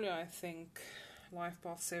broadly, I think Life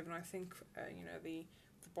Path 7, I think the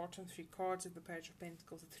bottom three cards of the Page of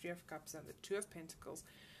Pentacles, the Three of Cups and the Two of Pentacles,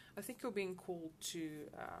 I think you're being called to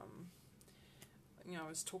I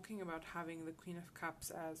was talking about having the Queen of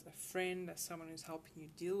Cups as a friend, as someone who's helping you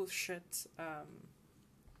deal with shit.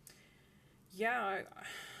 I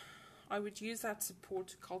would use that support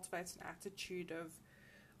to cultivate an attitude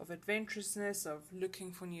of adventurousness, of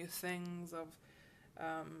looking for new things, of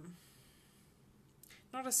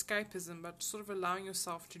not escapism, but sort of allowing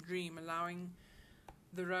yourself to dream, allowing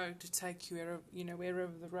the road to take you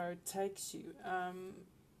wherever the road takes you.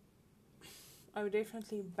 I would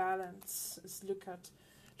definitely balance. Look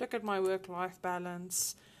at my work-life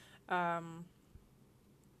balance. The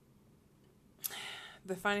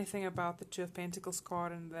funny thing about the Two of Pentacles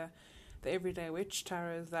card and the Everyday Witch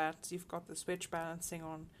Tarot is that you've got this witch balancing,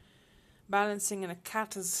 and a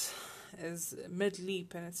cat is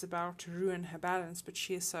mid-leap and it's about to ruin her balance, but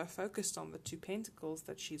she is so focused on the Two Pentacles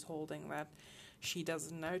that she's holding that she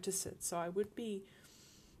doesn't notice it. So I would be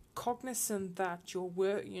cognizant that your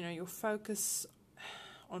work, your focus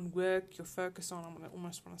on work, your focus on, I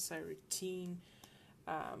almost want to say routine,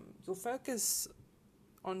 your focus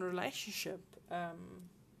on relationship,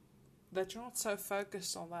 that you're not so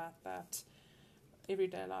focused on that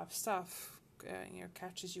everyday life stuff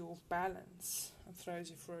catches you off balance and throws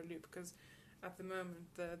you for a loop, because at the moment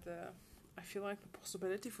I feel like the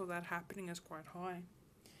possibility for that happening is quite high.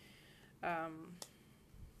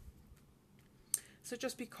 So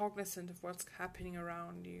just be cognizant of what's happening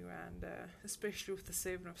around you, and especially with the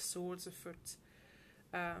Seven of Swords afoot,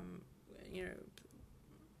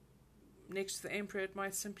 next to the Emperor, it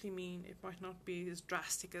might simply mean, it might not be as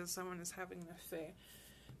drastic as someone is having an affair,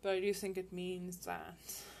 but I do think it means that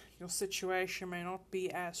your situation may not be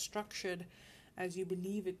as structured as you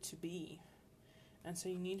believe it to be, and so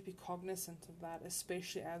you need to be cognizant of that,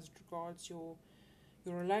 especially as regards your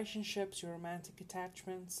relationships, your romantic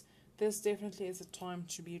attachments. This definitely is a time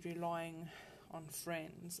to be relying on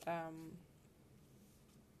friends.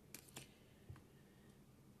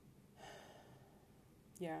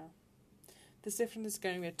 This definitely is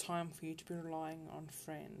going to be a time for you to be relying on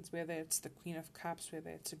friends, whether it's the Queen of Cups, whether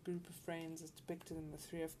it's a group of friends as depicted in the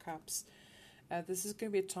Three of Cups. This is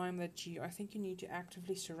going to be a time that I think you need to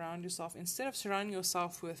actively surround yourself, instead of surrounding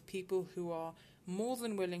yourself with people who are more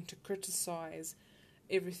than willing to criticize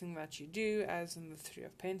everything that you do, as in the Three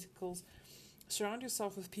of Pentacles. Surround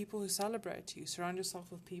yourself with people who celebrate you. Surround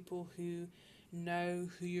yourself with people who know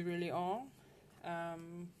who you really are,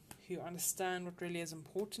 who understand what really is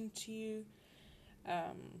important to you.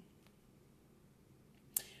 At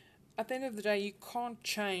the end of the day, you can't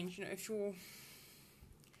change. If you're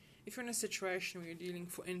in a situation where you're dealing,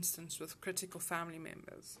 for instance, with critical family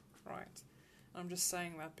members, right? I'm just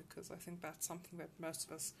saying that because I think that's something that most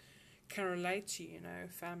of us can relate to,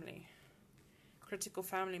 family. critical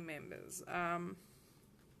family members.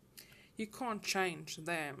 You can't change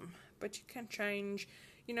them, but you can change,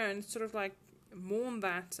 and sort of like mourn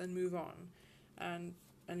that and move on, and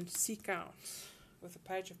seek out, with the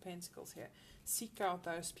Page of Pentacles here, seek out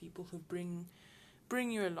those people who bring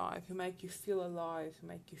you alive, who make you feel alive, who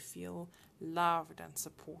make you feel loved and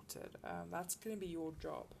supported. That's going to be your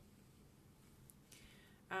job.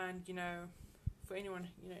 And for anyone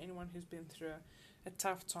who's been through a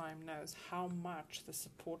tough time knows how much the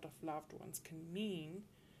support of loved ones can mean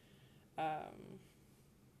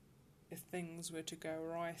if things were to go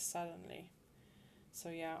awry suddenly. So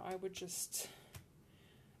yeah, I would just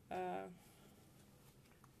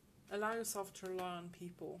allow yourself to rely on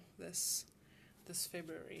people this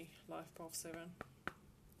February, Life Path 7.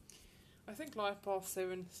 I think Life Path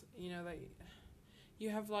 7, you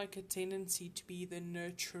have like a tendency to be the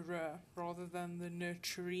nurturer rather than the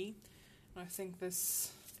nurturee. And I think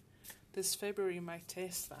this February might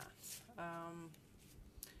test that.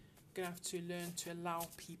 You're going to have to learn to allow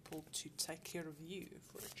people to take care of you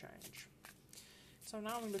for a change. So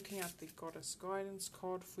now I'm looking at the Goddess Guidance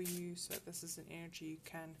card for you. So this is an energy you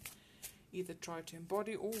can either try to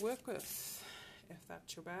embody or work with, if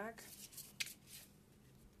that's your bag.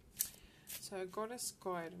 So Goddess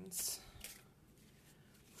Guidance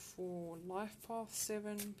for Life Path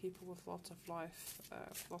 7, people with lots of life,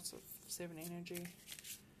 lots of 7 energy.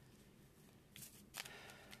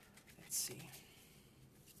 Let's see.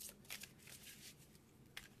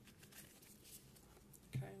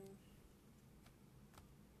 Okay.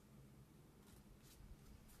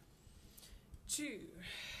 2.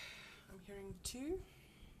 I'm hearing 2.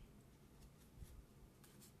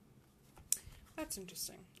 That's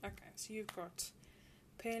interesting. Okay, so you've got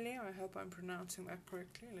Pele. I hope I'm pronouncing that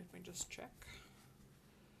correctly. Let me just check.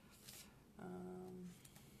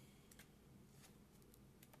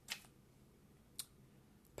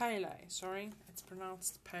 Pele, sorry. It's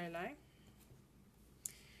pronounced Pele.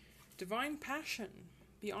 Divine passion.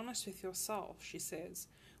 Be honest with yourself, she says.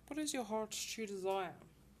 What is your heart's true desire?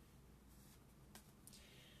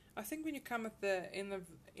 I think when you come at the end of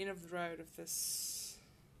the road of this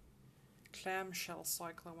clamshell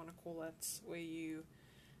cycle, I want to call it, where you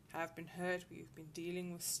have been hurt, where you've been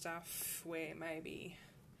dealing with stuff, where maybe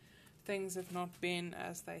things have not been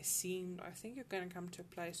as they seemed, I think you're going to come to a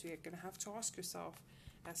place where you're going to have to ask yourself,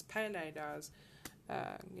 as Pele does,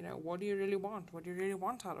 what do you really want? What do you really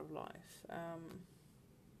want out of life?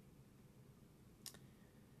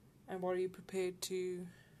 And what are you prepared to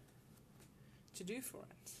do for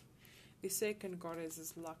it? The second goddess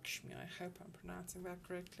is Lakshmi. I hope I'm pronouncing that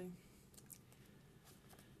correctly.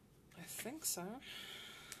 I think so.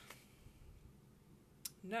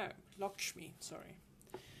 No, Lakshmi, sorry.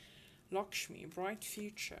 Lakshmi, bright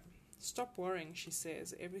future. Stop worrying, she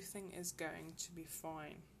says. Everything is going to be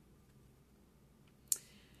fine.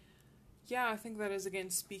 Yeah, I think that is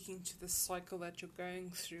again speaking to the cycle that you're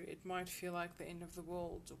going through. It might feel like the end of the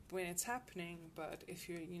world when it's happening, but if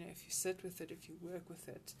you sit with it, if you work with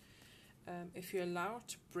it, if you allow it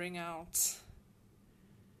to bring out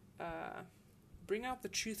the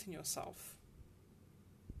truth in yourself,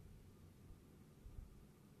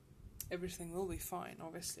 everything will be fine.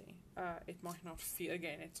 Obviously, it might not feel,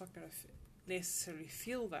 again, it's not going to necessarily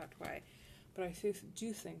feel that way, but I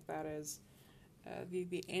do think that is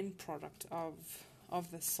the end product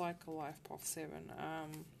of the cycle, Life Path 7.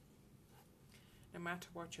 No matter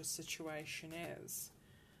what your situation is,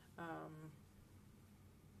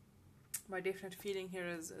 my definite feeling here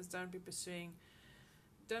is don't be pursuing,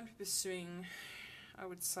 I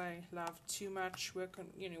would say, love too much. Work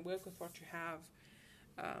with what you have.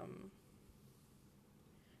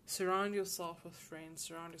 Surround yourself with friends,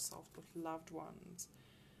 surround yourself with loved ones,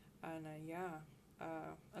 and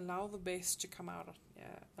allow the best to come out.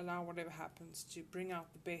 Allow whatever happens to bring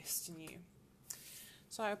out the best in you.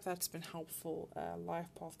 So I hope that's been helpful.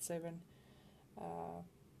 Life Path 7,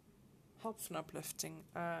 helpful and uplifting.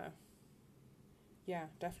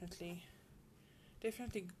 Definitely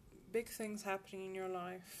big things happening in your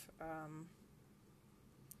life.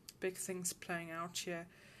 Big things playing out here.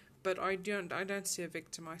 But I don't see a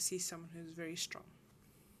victim. I see someone who's very strong.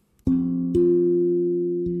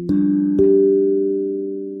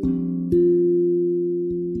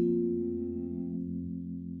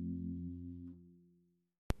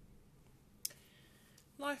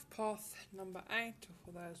 Life path number 8,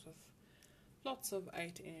 for those with lots of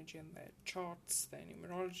 8 energy in their charts, their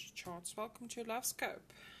numerology charts. Welcome to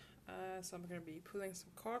Lovescope. So I'm going to be pulling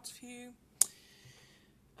some cards for you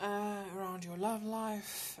around your love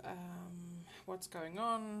life, what's going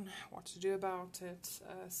on, what to do about it,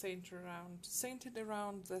 centered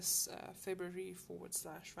around this February /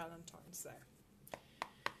 Valentine's Day.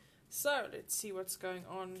 So let's see what's going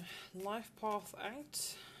on. Life Path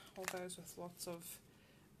 8, all those with lots of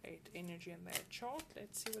 8 energy in their chart.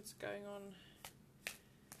 Let's see what's going on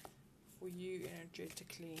for you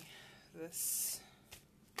energetically this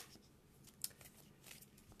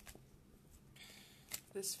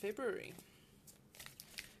February.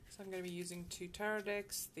 So I'm going to be using 2 tarot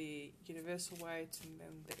decks, the Universal Weight and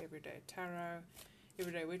then the Everyday Tarot,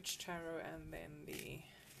 Everyday Witch Tarot, and then the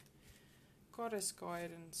Goddess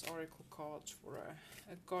Guidance Oracle cards for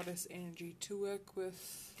a goddess energy to work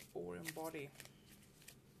with or embody.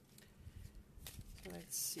 So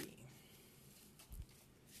let's see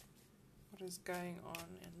what is going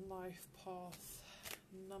on in Life Path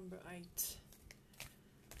number 8.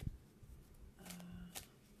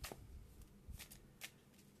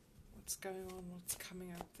 What's going on, what's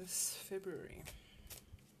coming up this February?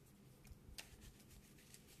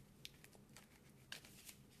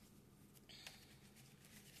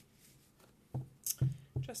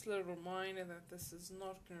 Just a little reminder that this is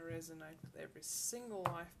not going to resonate with every single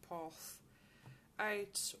Life Path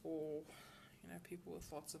 8, or people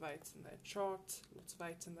with lots of 8s in their chart,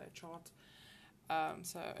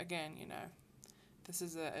 so again, this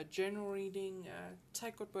is a general reading.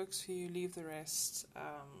 Take what works for you, leave the rest.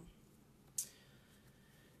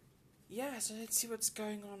 So let's see what's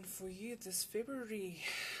going on for you this February,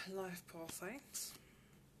 Life Path 8.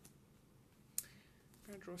 I'm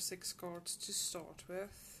going to draw 6 cards to start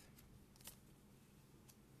with.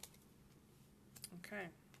 Okay.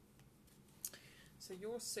 So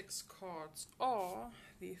your 6 cards are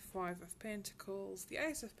the 5 of Pentacles, the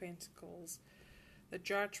Ace of Pentacles, the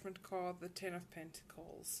Judgment card, the 10 of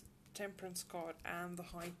Pentacles, Temperance card, and the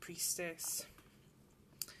High Priestess.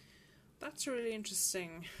 That's a really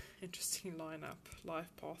interesting lineup,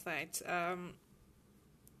 Life Path 8.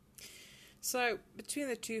 So between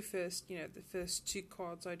the two first, the first 2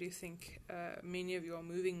 cards, I do think many of you are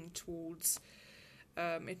moving towards.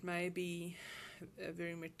 It may be a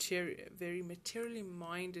very materially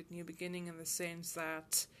minded new beginning, in the sense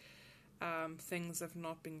that things have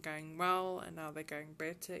not been going well and now they're going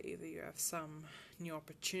better. Either you have some new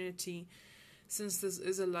opportunity. Since this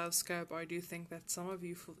is a love scope, I do think that some of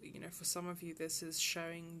you, for some of you, this is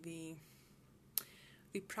showing the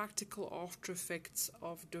practical after effects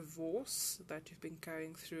of divorce, that you've been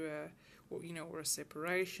going through or a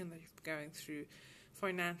separation, that you've been going through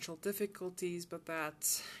financial difficulties, but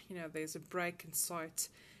that there's a break in sight,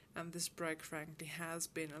 and this break frankly has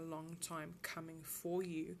been a long time coming for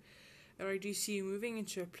you. And I do see you moving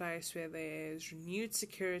into a place where there's renewed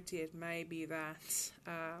security. It may be that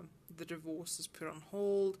the divorce is put on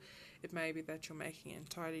hold. It may be that you're making an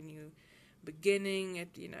entirely new beginning.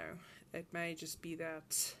 It may just be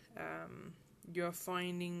that you're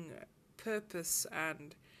finding purpose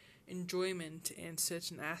and enjoyment in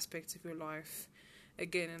certain aspects of your life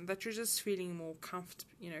again, and that you're just feeling more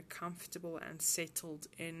comfortable and settled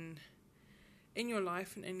in your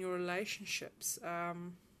life and in your relationships.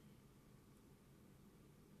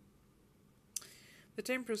 The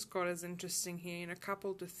Temperance card is interesting here,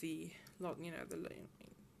 coupled with the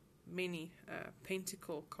many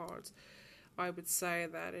Pentacle cards. I would say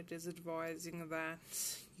that it is advising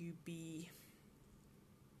that you be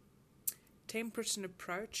temperate in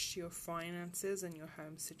approach to your finances and your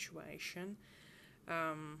home situation.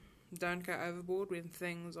 Don't go overboard when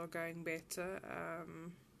things are going better.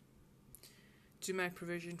 Do make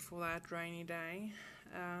provision for that rainy day.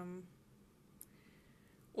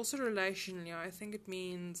 Also relationally, I think it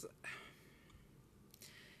means,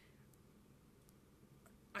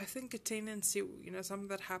 I think a tendency, something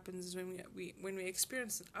that happens is when we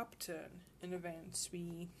experience an upturn in events,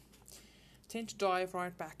 we tend to dive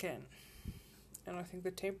right back in. And I think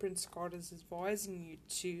the Temperance card is advising you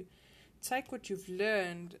to take what you've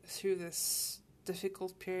learned through this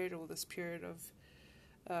difficult period, or this period of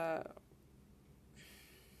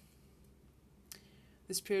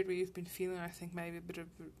this period where you've been feeling, I think, maybe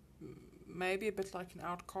a bit like an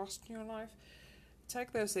outcast in your life.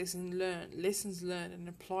 Take those lessons learned and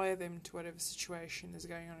apply them to whatever situation is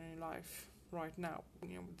going on in your life right now,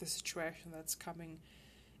 with the situation that's coming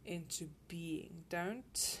into being.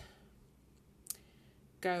 Don't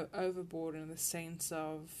go overboard in the sense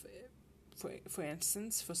of, for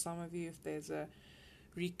instance, for some of you, if there's a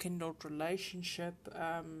rekindled relationship,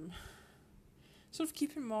 sort of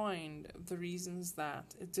keep in mind the reasons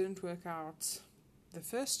that it didn't work out the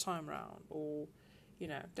first time round, or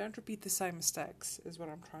don't repeat the same mistakes, is what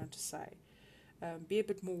I'm trying to say. Be a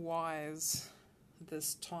bit more wise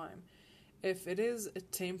this time, if it is a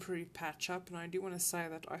temporary patch up, and I do want to say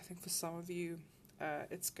that I think for some of you,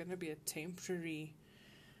 it's going to be a temporary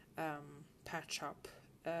patch up.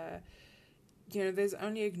 There's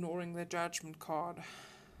only ignoring the judgment card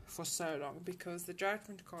for so long, because the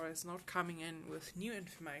judgment card is not coming in with new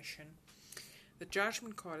information. The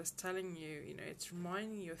judgment card is telling you, it's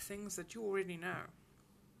reminding you of things that you already know.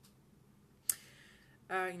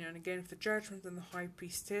 And again, if the Judgment and the High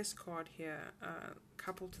Priestess card here,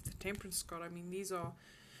 coupled with the Temperance card,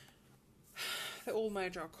 they're all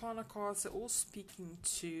major arcana cards. They're all speaking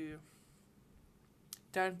to,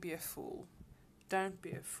 don't be a fool. Don't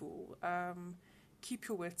be a fool. Keep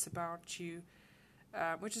your wits about you.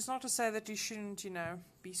 Which is not to say that you shouldn't,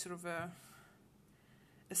 be sort of a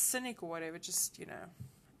cynic or whatever. Just,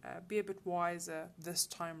 be a bit wiser this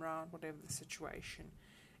time around, whatever the situation.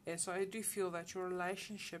 Yeah, so I do feel that your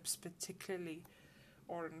relationships particularly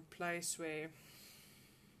are in a place where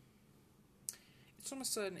it's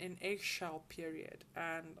almost an eggshell period,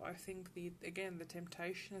 and I think the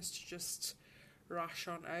temptation is to just rush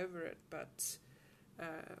on over it, but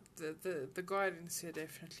the guidance here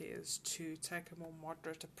definitely is to take a more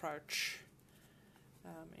moderate approach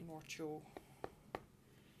in what you're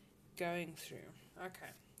going through.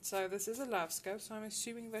 Okay. So this is a love scope, so I'm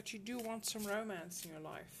assuming that you do want some romance in your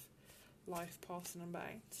life. Life Path number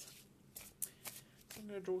 8. I'm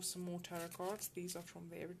going to draw some more tarot cards. These are from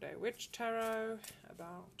the Everyday Witch Tarot,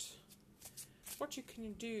 about what you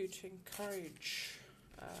can do to encourage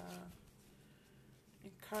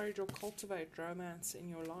or cultivate romance in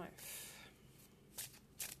your life.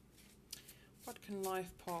 What can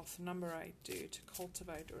Life Path number 8 do to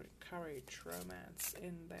cultivate or encourage romance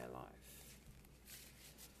in their life?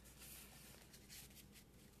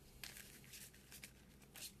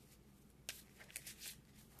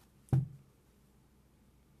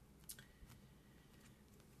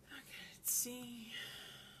 See,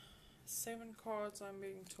 7 cards I'm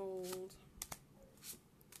being told.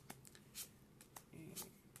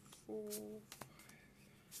 4,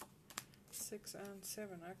 5, 6 and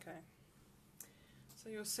 7, okay. So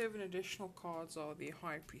your 7 additional cards are the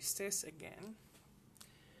High Priestess again,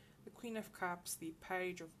 the Queen of Cups, the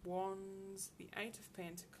Page of Wands, the 8 of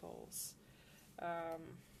Pentacles,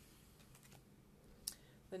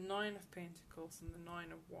 the 9 of Pentacles and the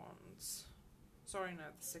 9 of Wands. Sorry, no,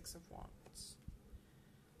 the 6 of Wands.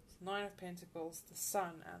 9 of Pentacles, the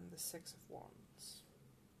Sun, and the 6 of Wands.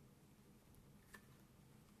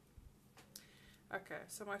 Okay,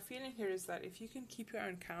 so my feeling here is that if you can keep your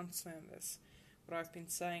own counsel in this, what I've been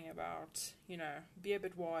saying about, be a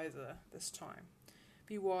bit wiser this time.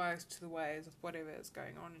 Be wise to the ways of whatever is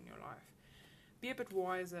going on in your life. Be a bit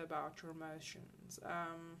wiser about your emotions.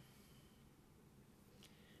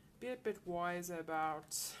 Be a bit wiser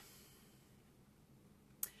about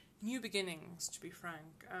new beginnings, to be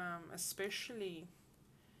frank, especially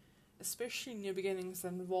new beginnings that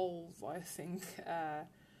involve, I think, a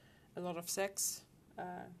lot of sex,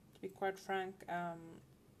 to be quite frank.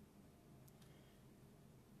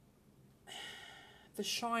 The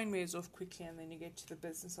shine wears off quickly, and then you get to the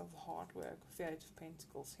business of the hard work with the 8 of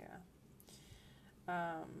Pentacles here.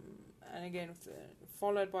 And again,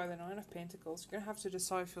 followed by the 9 of Pentacles, you're going to have to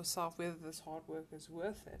decide for yourself whether this hard work is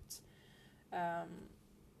worth it.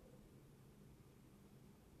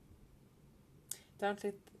 Don't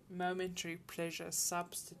let momentary pleasure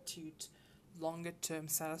substitute longer-term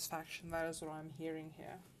satisfaction. That is what I'm hearing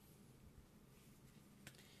here.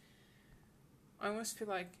 I almost feel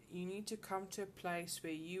like you need to come to a place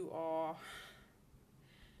where you are,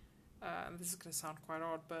 this is going to sound quite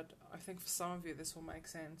odd, but I think for some of you this will make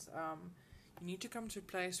sense. You need to come to a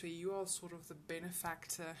place where you are sort of the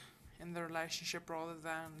benefactor in the relationship rather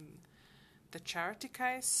than the charity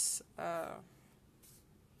case. Now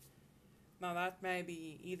that may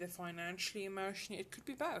be either financially, emotionally. It could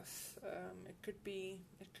be both. It could be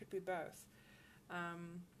both.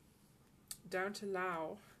 Don't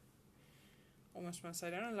allow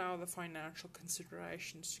the financial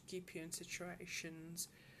considerations to keep you in situations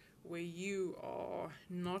where you are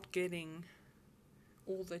not getting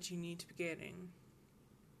all that you need to be getting.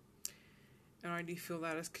 And I do feel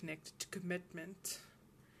that is connected to commitment.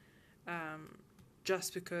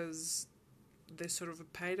 Just because there's sort of a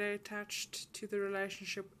payday attached to the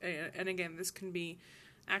relationship. And again, this can be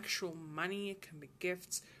actual money, it can be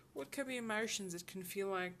gifts, or it can be emotions. It can feel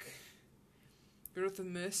like you're at the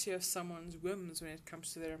mercy of someone's whims when it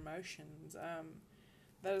comes to their emotions.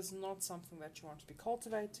 That is not something that you want to be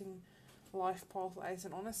cultivating. Life Path 8,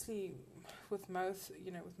 and honestly, with most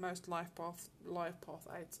Life Path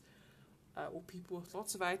 8s, or people with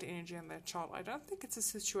lots of 8 energy in their chart, I don't think it's a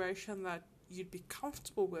situation that you'd be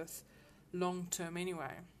comfortable with long term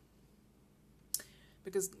anyway.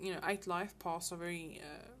 Because, 8 life paths are very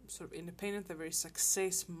sort of independent, they're very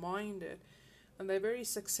success minded, and they're very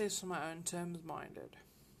success on my own terms minded.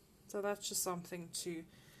 So that's just something to,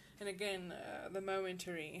 and again, the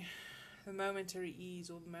momentary ease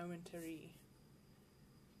or the momentary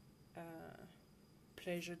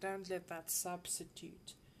pleasure, don't let that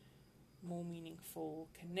substitute more meaningful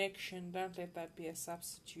connection. Don't let that be a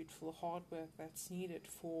substitute for the hard work that's needed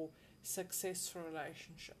for successful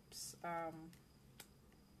relationships.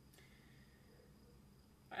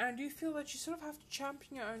 I do feel that you sort of have to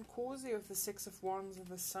champion your own cause there with the Six of Wands and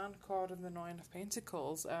the Sun card and the Nine of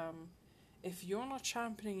Pentacles. If you're not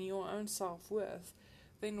championing your own self-worth,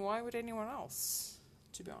 then why would anyone else,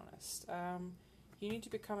 to be honest? You need to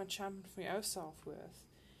become a champion for your own self-worth.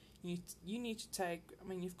 You need to take,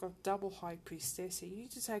 you've got double High Priestess here. You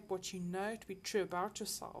need to take what you know to be true about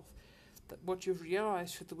yourself, that what you've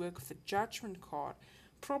realized through the work of the Judgment card,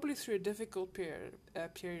 probably through a difficult period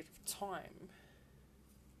of time,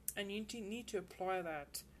 and you need to apply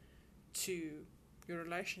that to your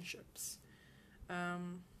relationships.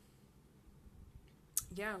 Life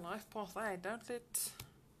path A.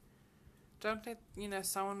 Don't let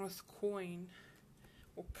someone with coin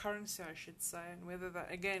or currency, I should say, and whether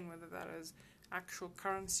that is actual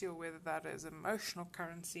currency or whether that is emotional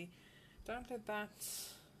currency, don't let that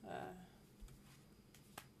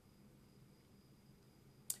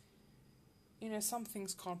some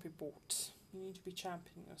things can't be bought. You need to be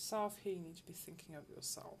championing yourself here. You need to be thinking of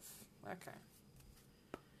yourself. Okay.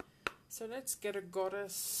 So let's get a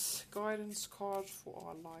goddess guidance card for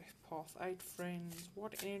our life path 8 friends.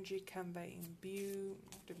 What energy can they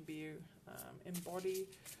embody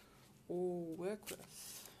or work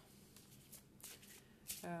with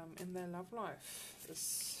in their love life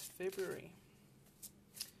this February?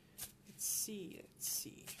 Let's see.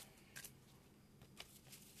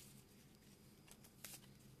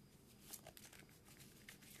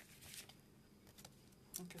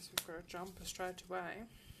 I guess we've got a jumper straight away.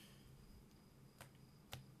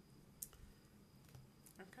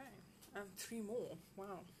 Okay, and 3 more.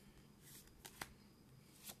 Wow.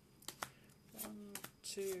 1,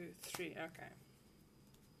 2, 3. Okay.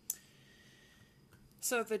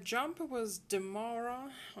 So the jumper was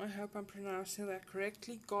Demara. I hope I'm pronouncing that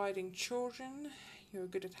correctly. Guiding children. You're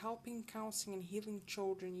good at helping, counseling, and healing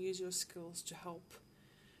children. Use your skills to help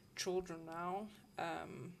children now.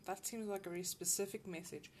 That seems like a very specific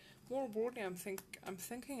message. More broadly, I'm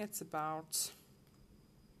thinking it's about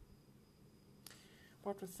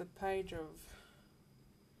what with the page of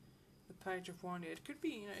wand. It could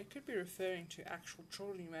be referring to actual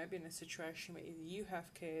children. You may be in a situation where either you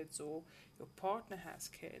have kids or your partner has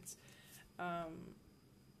kids. Or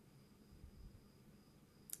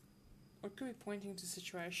it could be pointing to a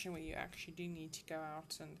situation where you actually do need to go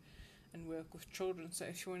out and work with children. So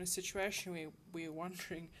if you're in a situation where you're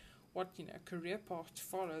wondering what career path to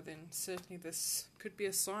follow, then certainly this could be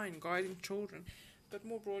a sign, guiding children. But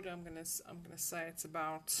more broadly, I'm gonna say it's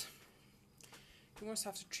about, you almost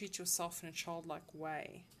have to treat yourself in a childlike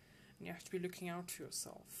way, and you have to be looking out for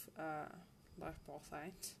yourself. Life path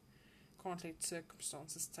 8. Can't let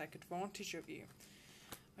circumstances take advantage of you.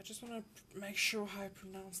 I just want to make sure how I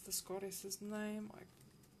pronounce this goddess's name. I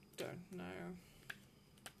don't know.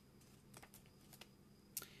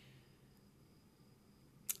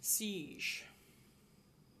 Siege,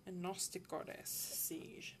 a Gnostic goddess,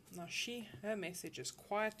 Siege. Now her message is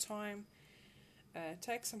quiet time.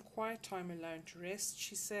 Take some quiet time alone to rest,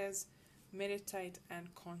 she says. Meditate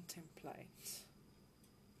and contemplate.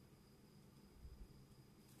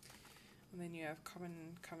 And then you have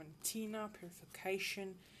Coventina,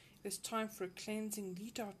 purification. It's time for a cleansing,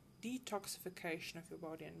 detoxification of your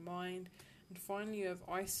body and mind. And finally you have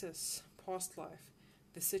Isis, past life.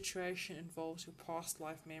 The situation involves your past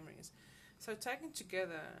life memories. So taken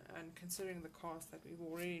together and considering the cards that we've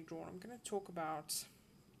already drawn, I'm going to talk about,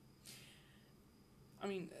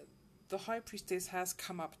 the High Priestess has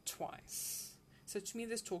come up twice. So to me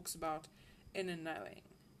this talks about inner knowing.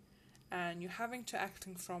 And you have to act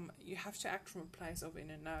from a place of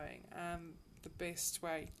inner knowing. And the best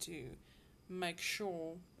way to make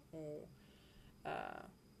sure or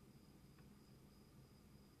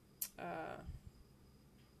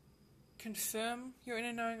confirm your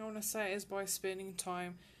inner knowing, I want to say, is by spending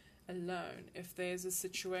time alone. If there's a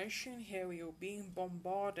situation here where you're being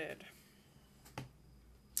bombarded,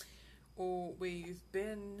 or where you've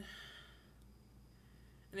been,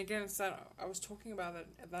 and again, it's that I was talking about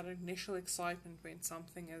that initial excitement when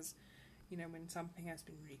something is, when something has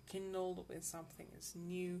been rekindled, or when something is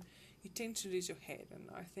new, you tend to lose your head.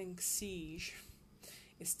 And I think Siege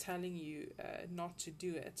is telling you not to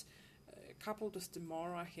do it. Coupled with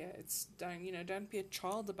Demara here, it's don't be a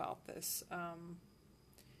child about this.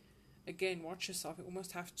 Again, watch yourself. You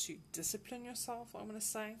almost have to discipline yourself, I'm going to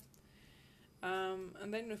say.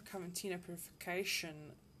 And then with Coventina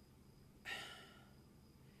purification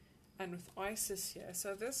and with Isis here,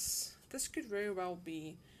 so this could very well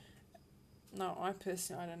be. Now, I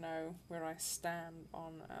personally, I don't know where I stand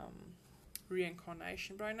on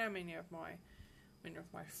reincarnation, but I know many of my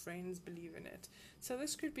friends believe in it. So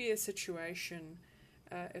this could be a situation,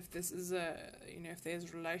 if this is if there's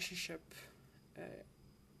a relationship,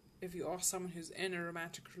 if you are someone who's in a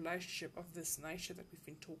romantic relationship of this nature that we've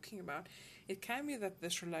been talking about, it can be that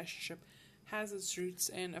this relationship has its roots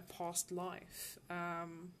in a past life.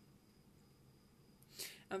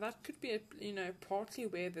 And that could be, partly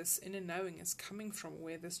where this inner knowing is coming from,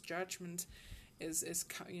 where this judgment is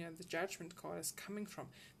the judgment card is coming from.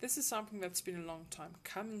 This is something that's been a long time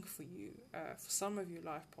coming for you, for some of you,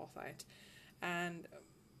 Life Path 8. And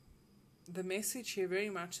the message here very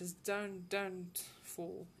much is don't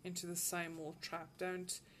fall into the same old trap.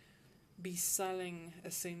 Don't be selling,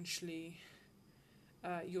 essentially,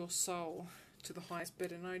 your soul to the highest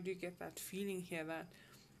bid. And I do get that feeling here that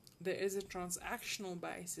there is a transactional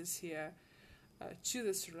basis here to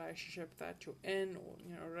this relationship that you're in, or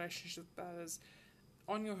a relationship that is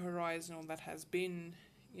on your horizon, or that has been,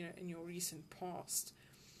 in your recent past.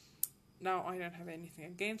 Now, I don't have anything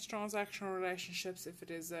against transactional relationships if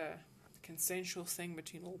it is a consensual thing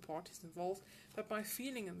between all parties involved, but my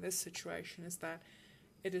feeling in this situation is that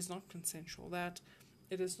it is not consensual, that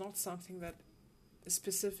it is not something that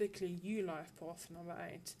specifically you, Life Path number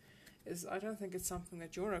 8, I don't think it's something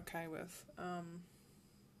that you're okay with.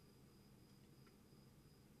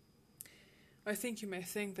 I think you may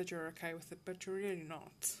think that you're okay with it, but you're really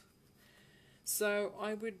not. So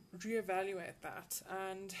I would reevaluate that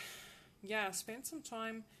and, spend some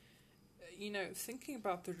time, thinking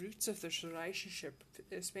about the roots of this relationship.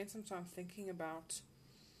 Spend some time thinking about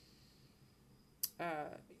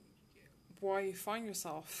why you find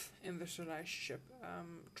yourself in this relationship.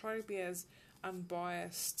 Try to be as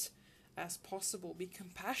unbiased as possible. Be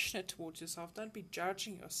compassionate towards yourself. Don't be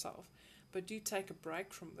judging yourself, but do take a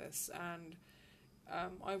break from this. And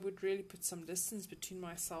I would really put some distance between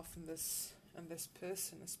myself and this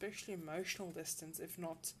person, especially emotional distance, if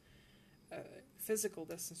not physical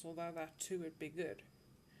distance, although that too would be good.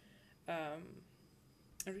 And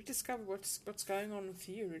rediscover what's going on with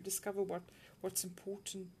you. Rediscover what's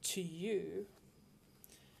important to you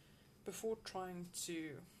before trying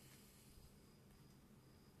to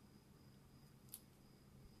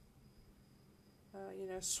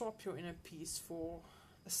swap your inner peace for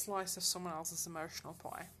a slice of someone else's emotional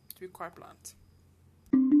pie, to be quite blunt.